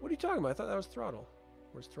 what are you talking about? I thought that was throttle.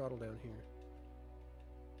 Where's throttle down here?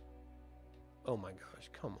 Oh my gosh,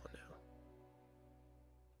 come on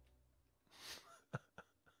now.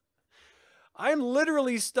 I'm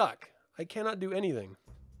literally stuck. I cannot do anything.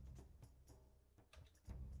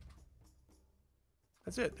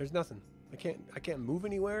 That's it. There's nothing. I can't move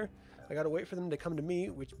anywhere. I gotta wait for them to come to me,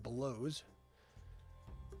 which blows.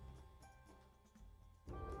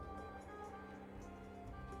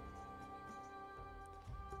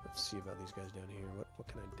 Let's see about these guys down here. What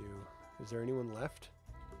can I do? Is there anyone left?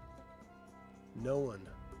 No one.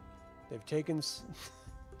 They've taken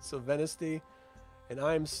Sylvanesty, and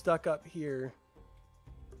I'm stuck up here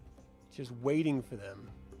just waiting for them.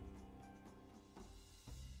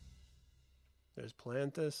 There's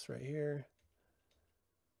Plantus right here.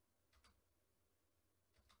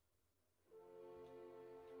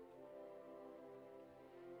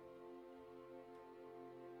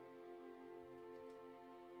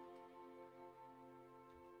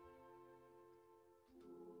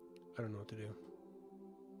 I don't know what to do.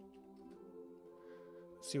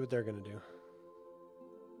 Let's see what they're going to do.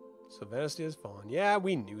 Sylvanesty has fallen. Yeah,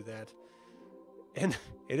 we knew that. And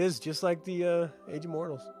it is just like the Age of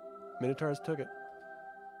Mortals. Minotaurs took it.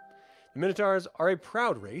 The Minotaurs are a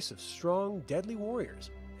proud race of strong, deadly warriors,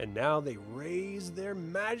 and now they raise their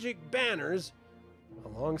magic banners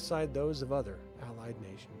alongside those of other allied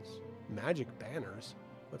nations. Magic banners?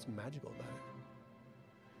 What's magical about it?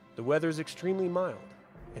 The weather is extremely mild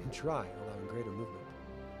and dry, allowing greater movement.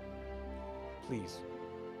 Please.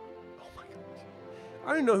 Oh my gosh. I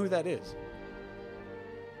don't even know who that is.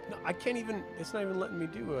 No, I can't even, it's not even letting me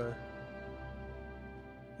do a...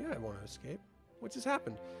 Yeah, I want to escape. What just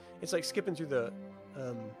happened? It's like skipping through the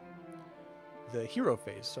hero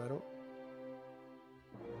phase, so I don't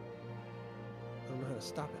know how to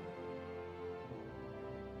stop it.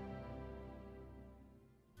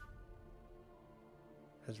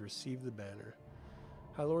 Has received the banner.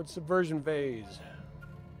 Highlord subversion phase.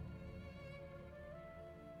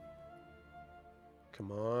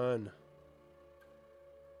 Come on.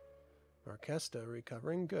 Marquesta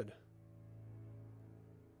recovering. Good.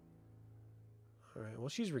 Alright, well,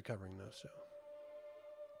 she's recovering, though, so.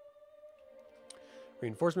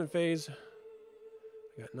 Reinforcement phase.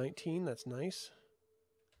 I got 19. That's nice.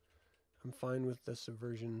 I'm fine with the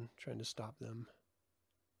subversion, trying to stop them.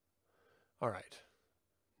 Alright.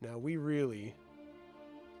 Now we really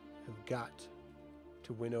have got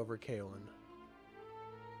to win over Kaelin.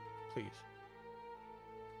 Please.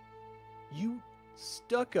 You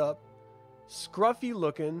stuck up, scruffy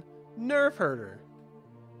looking nerf herder.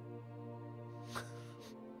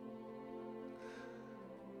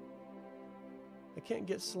 I can't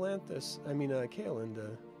get Kaelin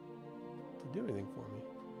to do anything for me.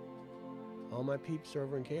 All my peeps are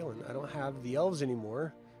over in Kaelin. I don't have the elves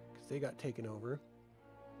anymore because they got taken over.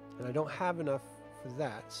 And I don't have enough for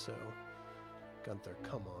that, so Gunther,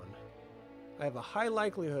 come on. I have a high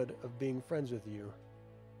likelihood of being friends with you.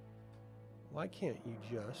 Why can't you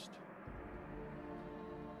just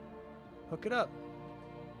hook it up?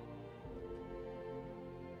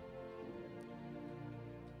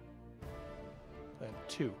 I have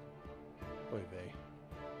 2. Oy vey.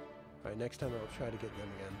 Alright, next time I'll try to get them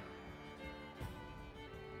again.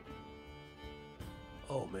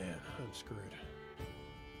 Oh man, I'm screwed.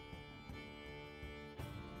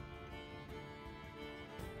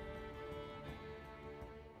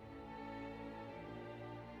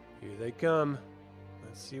 Here they come.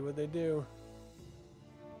 Let's see what they do.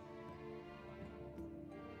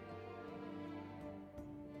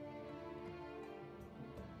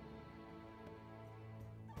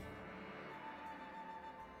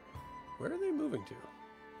 Where are they moving to?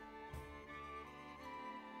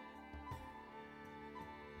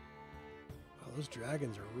 Wow, those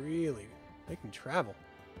dragons are really... They can travel.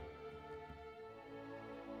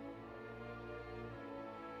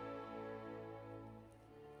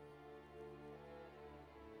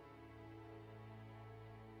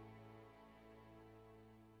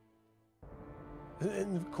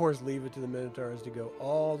 And of course, leave it to the Minotaurs to go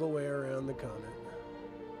all the way around the continent.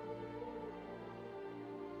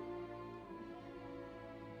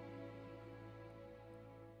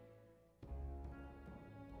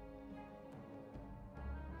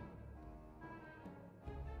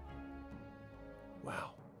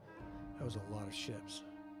 Wow, that was a lot of ships.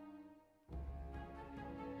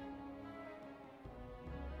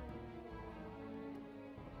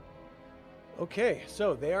 Okay,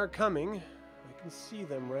 so they are coming. I can see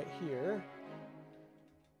them right here.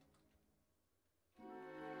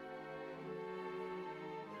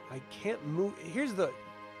 I can't move.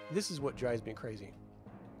 This is what drives me crazy.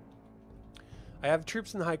 I have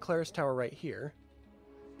troops in the High Clerist's Tower right here,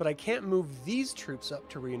 but I can't move these troops up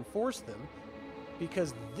to reinforce them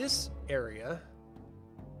because this area,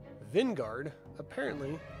 Vingard,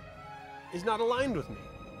 apparently is not aligned with me,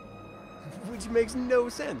 which makes no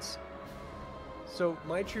sense. So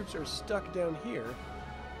my troops are stuck down here,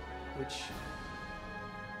 which,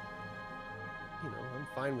 you know, I'm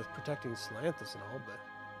fine with protecting Slanthus and all, but...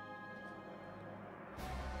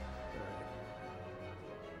 Alright.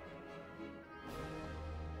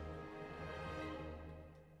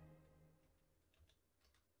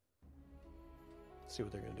 Let's see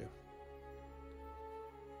what they're going to do.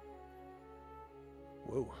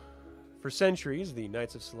 Whoa. For centuries, the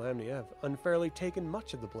Knights of Solamnia have unfairly taken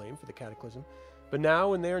much of the blame for the cataclysm. But now,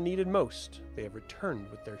 when they are needed most, they have returned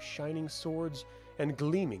with their shining swords and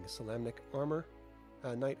gleaming Solamnic armor,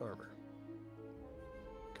 knight armor.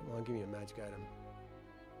 Come on, give me a magic item.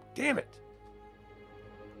 Damn it!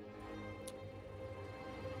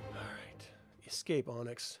 Alright. Escape,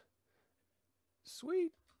 Onyx.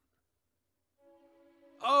 Sweet.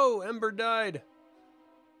 Oh, Ember died!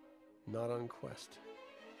 Not on quest.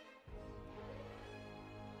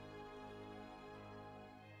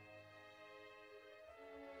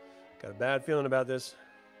 Got a bad feeling about this.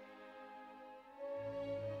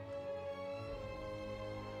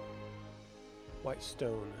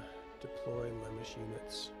 Whitestone. Deploy Lemish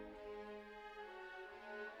units.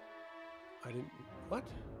 I didn't... What?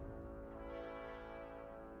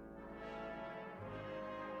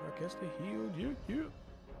 I guess they healed you.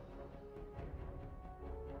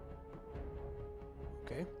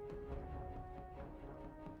 Okay.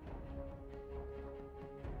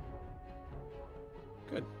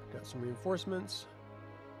 Good. Got some reinforcements.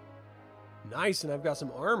 Nice, and I've got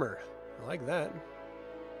some armor. I like that.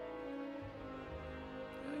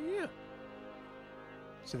 Yeah.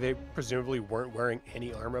 So they presumably weren't wearing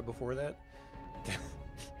any armor before that?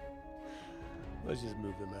 Let's just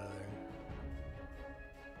move them out of there.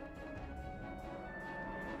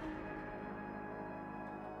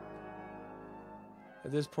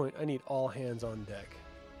 At this point, I need all hands on deck.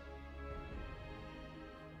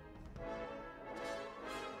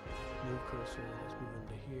 closer. Let's move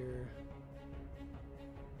into here.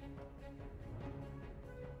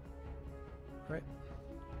 Right.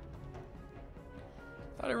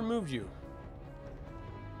 Thought I removed you.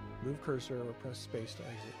 Move cursor or press space to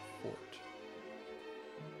exit fort.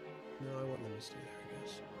 No, I want them to stay there, I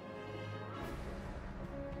guess.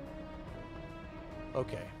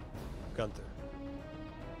 Okay. Gunther.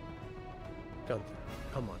 Gunther,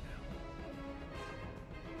 come on now.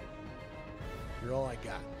 You're all I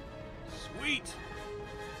got. Sweet!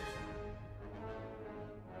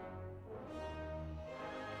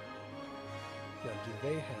 Now, do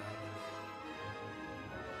they have...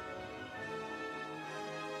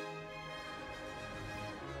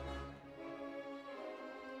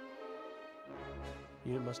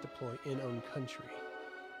 Unit must deploy in own country.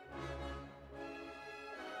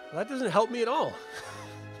 Well, that doesn't help me at all.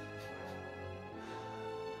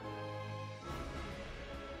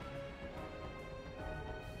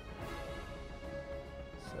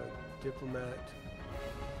 So, diplomat.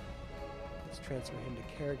 Let's transfer him to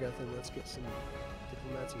Karagath and let's get some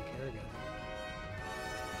diplomats in Karagath.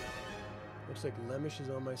 Looks like Lemish is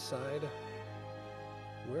on my side.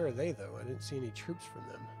 Where are they, though? I didn't see any troops from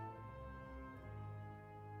them.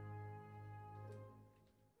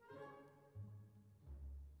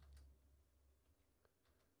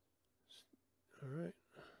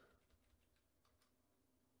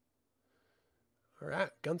 Alright,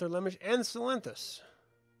 Gunther, Lemish, and Salanthus.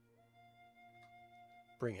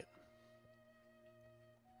 Bring it.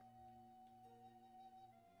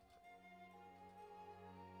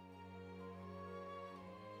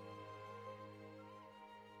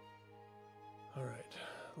 Alright,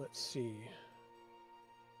 let's see.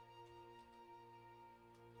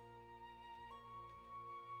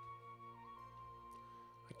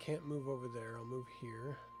 I can't move over there, I'll move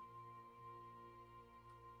here.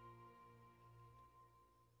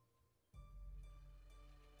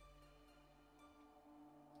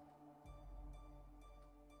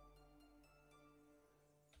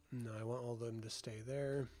 No, I want all of them to stay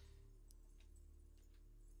there.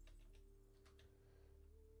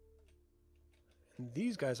 And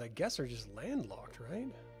these guys, I guess, are just landlocked,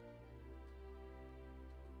 right?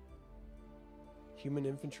 Human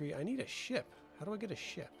infantry. I need a ship. How do I get a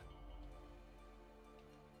ship?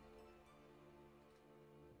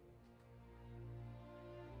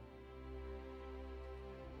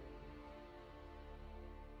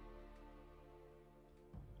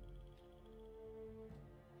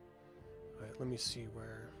 Let me see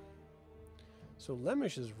where. So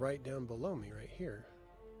Lemish is right down below me, right here.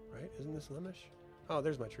 Right? Isn't this Lemish? Oh,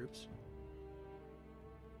 there's my troops.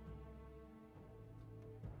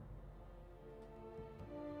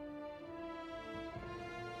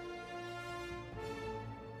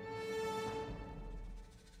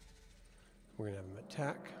 We're going to have them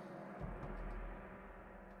attack.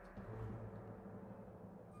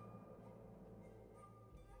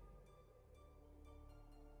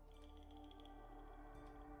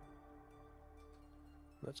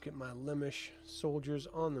 Let's get my Lemish soldiers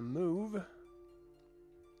on the move.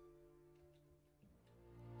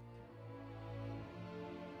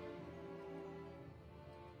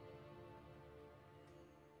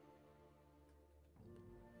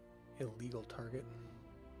 Illegal target.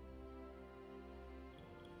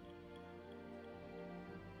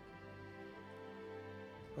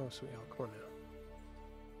 Oh, sweet. Oh, come on now.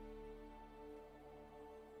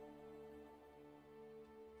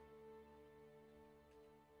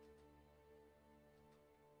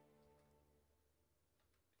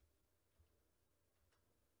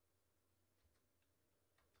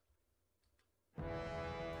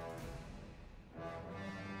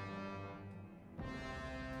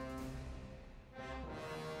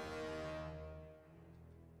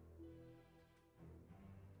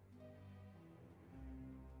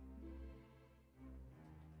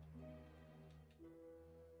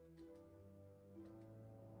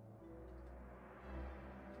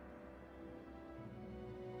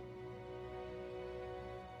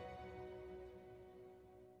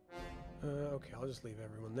 Okay, I'll just leave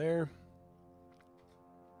everyone there.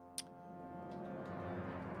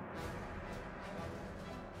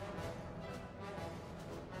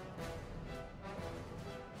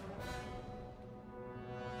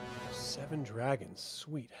 Seven dragons,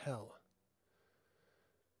 sweet hell.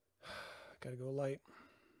 Gotta go light.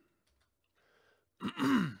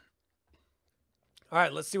 All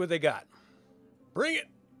right, let's see what they got. Bring it.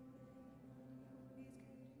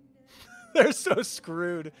 They're so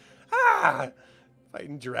screwed. Ah!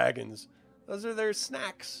 Fighting dragons. Those are their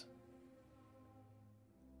snacks.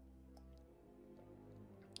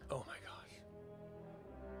 Oh my gosh.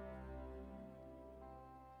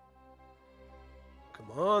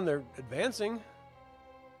 on, they're advancing.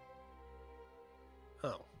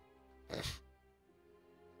 Oh.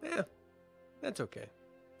 Yeah, that's okay.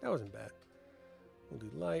 That wasn't bad. We'll do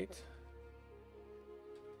light.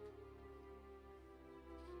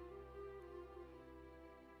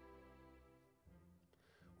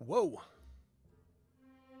 Whoa.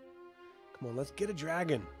 Come on, let's get a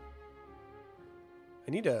dragon.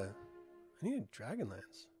 I need a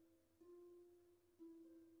Dragonlance.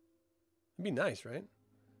 It'd be nice, right?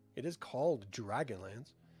 It is called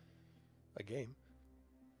Dragonlance, a game.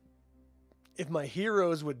 If my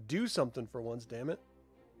heroes would do something for once, damn it.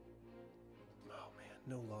 Oh man,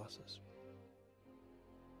 no losses.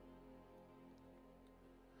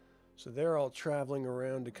 So they're all traveling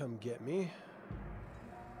around to come get me.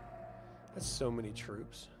 That's so many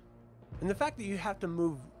troops. And the fact that you have to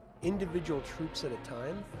move individual troops at a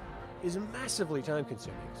time is massively time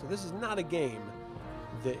consuming. So this is not a game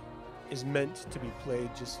that is meant to be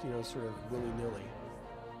played just, you know, sort of willy-nilly.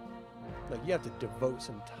 Like, you have to devote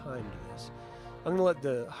some time to this. I'm going to let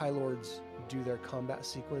the Highlords do their combat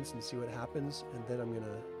sequence and see what happens, and then I'm going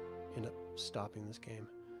to end up stopping this game.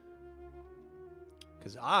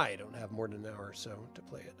 Because I don't have more than an hour or so to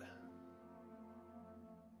play it.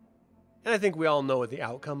 And I think we all know what the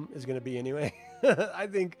outcome is going to be anyway. I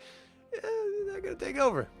think they're going to take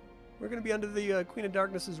over. We're going to be under the Queen of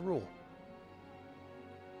Darkness's rule.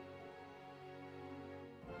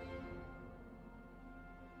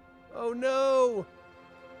 Oh no!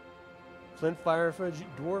 Flint Firefudge,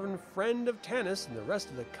 dwarven friend of Tanis, and the rest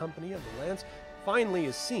of the company of the Lance finally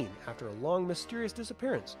is seen after a long mysterious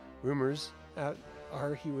disappearance. Rumors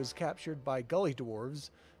are he was captured by gully dwarves,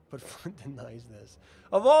 but Flint denies this.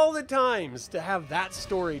 Of all the times to have that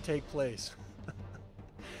story take place.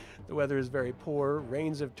 The weather is very poor.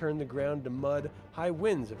 Rains have turned the ground to mud. High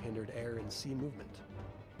winds have hindered air and sea movement.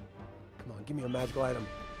 Come on, give me a magical item.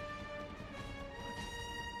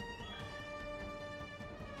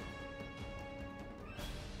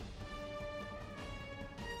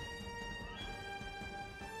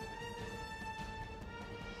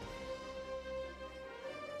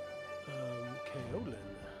 Kaolin.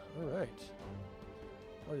 All right.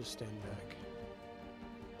 I'll just stand back.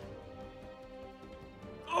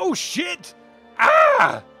 Oh, shit!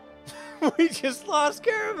 Ah! We just lost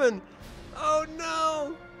Caravan! Oh,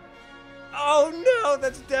 no! Oh, no!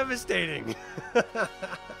 That's devastating!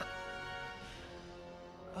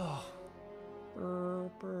 Oh.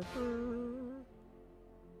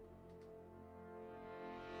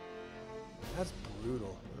 That's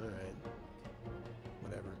brutal. All right.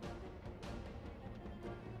 Whatever.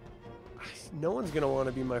 No one's going to want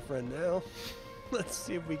to be my friend now. Let's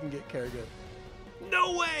see if we can get Karagith.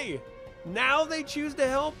 No way! Now they choose to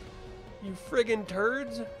help? You friggin'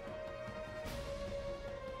 turds?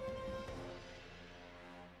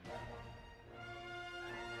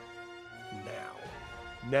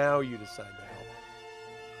 Now you decide to help.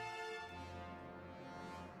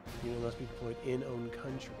 Unit must be deployed in own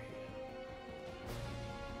country.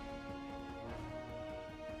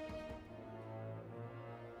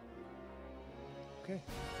 Okay.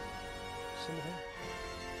 Send it in.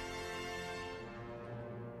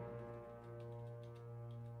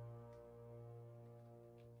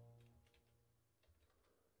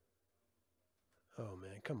 Oh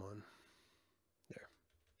man, come on. There.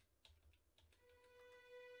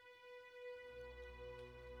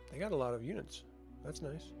 They got a lot of units. That's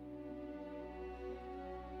nice.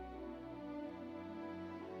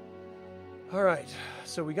 All right,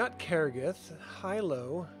 so we got Karagith,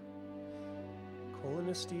 Hilo,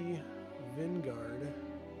 Colonisty, Vingard.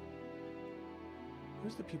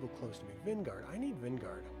 Who's the people close to me? Vingard. I need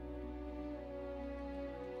Vingard.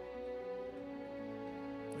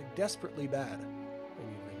 Like, desperately bad. I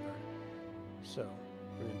need Vingard. So,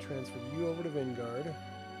 we're going to transfer you over to Vingard.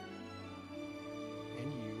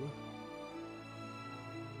 And you.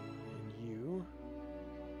 And you.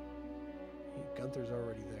 Gunther's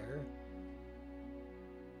already there.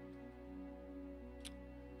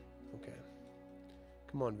 Okay.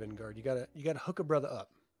 Come on, Vingard. You gotta hook a brother up.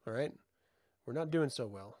 All right? We're not doing so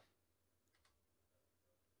well.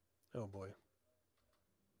 Oh boy.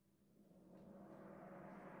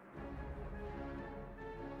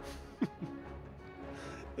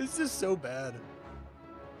 This is so bad.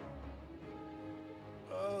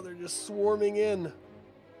 Oh, they're just swarming in. A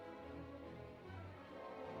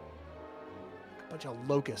bunch of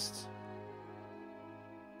locusts.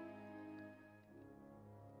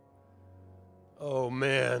 Oh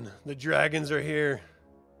man, the dragons are here.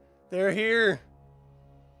 They're here.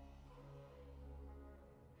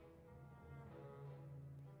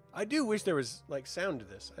 I do wish there was like sound to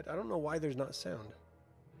this. I don't know why there's not sound.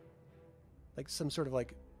 Like some sort of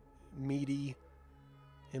like meaty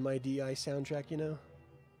MIDI soundtrack, you know?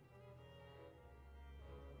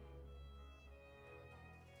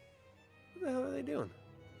 What the hell are they doing?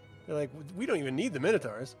 They're like, we don't even need the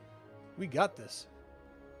Minotaurs. We got this.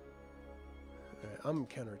 Alright, I'm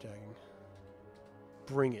counterattacking.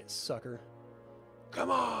 Bring it, sucker.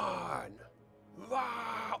 Come on!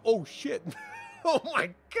 Wow! Oh, shit! Oh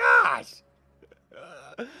my gosh!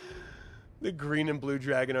 The green and blue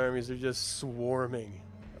dragon armies are just swarming.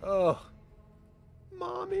 Oh.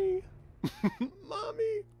 Mommy.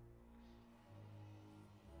 Mommy.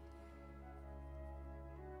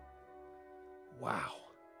 Wow.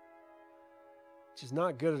 Which is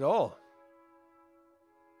not good at all.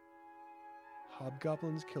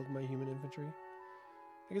 Hobgoblins killed my human infantry.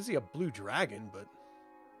 I can see a blue dragon, but...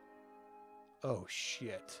 Oh,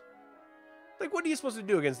 shit. Like, what are you supposed to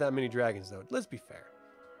do against that many dragons, though? Let's be fair.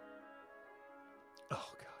 Oh,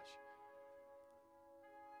 gosh.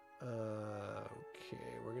 Okay,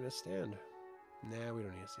 we're going to stand. Nah, we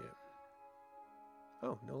don't need to see it.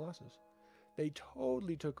 Oh, no losses. They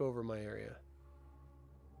totally took over my area.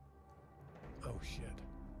 Oh, shit.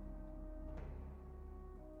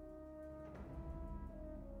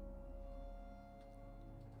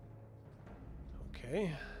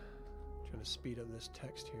 Okay. Trying to speed up this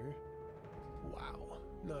text here. Wow,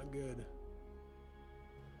 not good.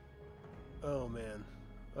 Oh, man.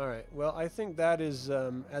 All right, well, I think that is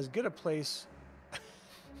as good a place...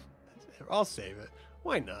 I'll save it.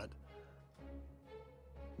 Why not?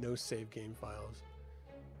 No save game files.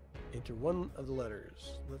 Enter one of the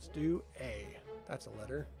letters. Let's do A. That's a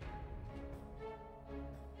letter.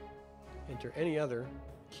 Enter any other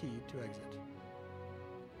key to exit.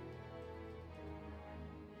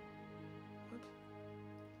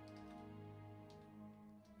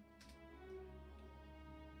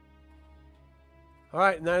 All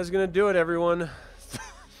right, and that is going to do it, everyone.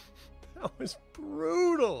 That was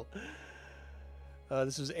brutal.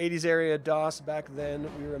 This was 80s area DOS back then.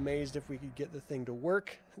 We were amazed if we could get the thing to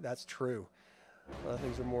work. That's true. A lot of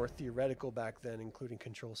things were more theoretical back then, including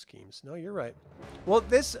control schemes. No, you're right. Well,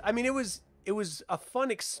 this, I mean, it was a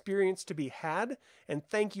fun experience to be had. And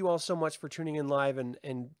thank you all so much for tuning in live and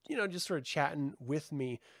you know, just sort of chatting with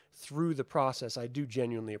me through the process. I do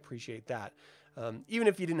genuinely appreciate that. Even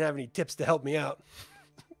if you didn't have any tips to help me out.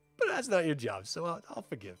 But that's not your job, so I'll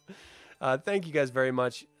forgive. Thank you guys very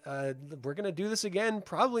much. We're going to do this again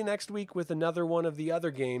probably next week with another one of the other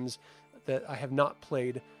games that I have not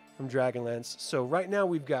played from Dragonlance. So right now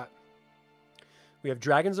we have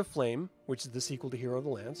Dragons of Flame, which is the sequel to Hero of the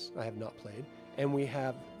Lance. I have not played. And we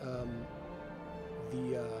have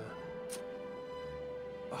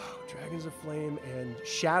Dragons of Flame and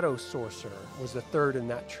Shadow Sorcerer was the third in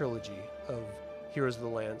that trilogy of Heroes of the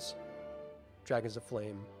Lance, Dragons of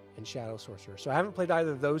Flame, and Shadow Sorcerer. So I haven't played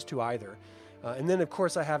either of those two either. And then, of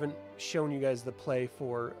course, I haven't shown you guys the play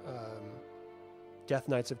for Death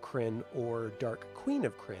Knights of Krynn or Dark Queen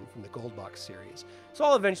of Krynn from the Gold Box series. So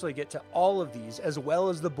I'll eventually get to all of these, as well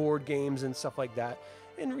as the board games and stuff like that,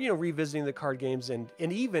 and, you know, revisiting the card games and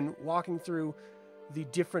even walking through the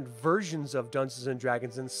different versions of Dungeons and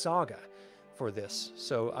Dragons and Saga for this.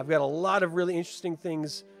 So I've got a lot of really interesting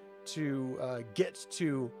things to get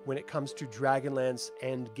to when it comes to Dragonlance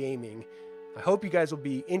and gaming. I hope you guys will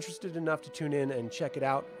be interested enough to tune in and check it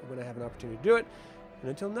out when I have an opportunity to do it. And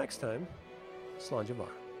until next time, Slanjavar.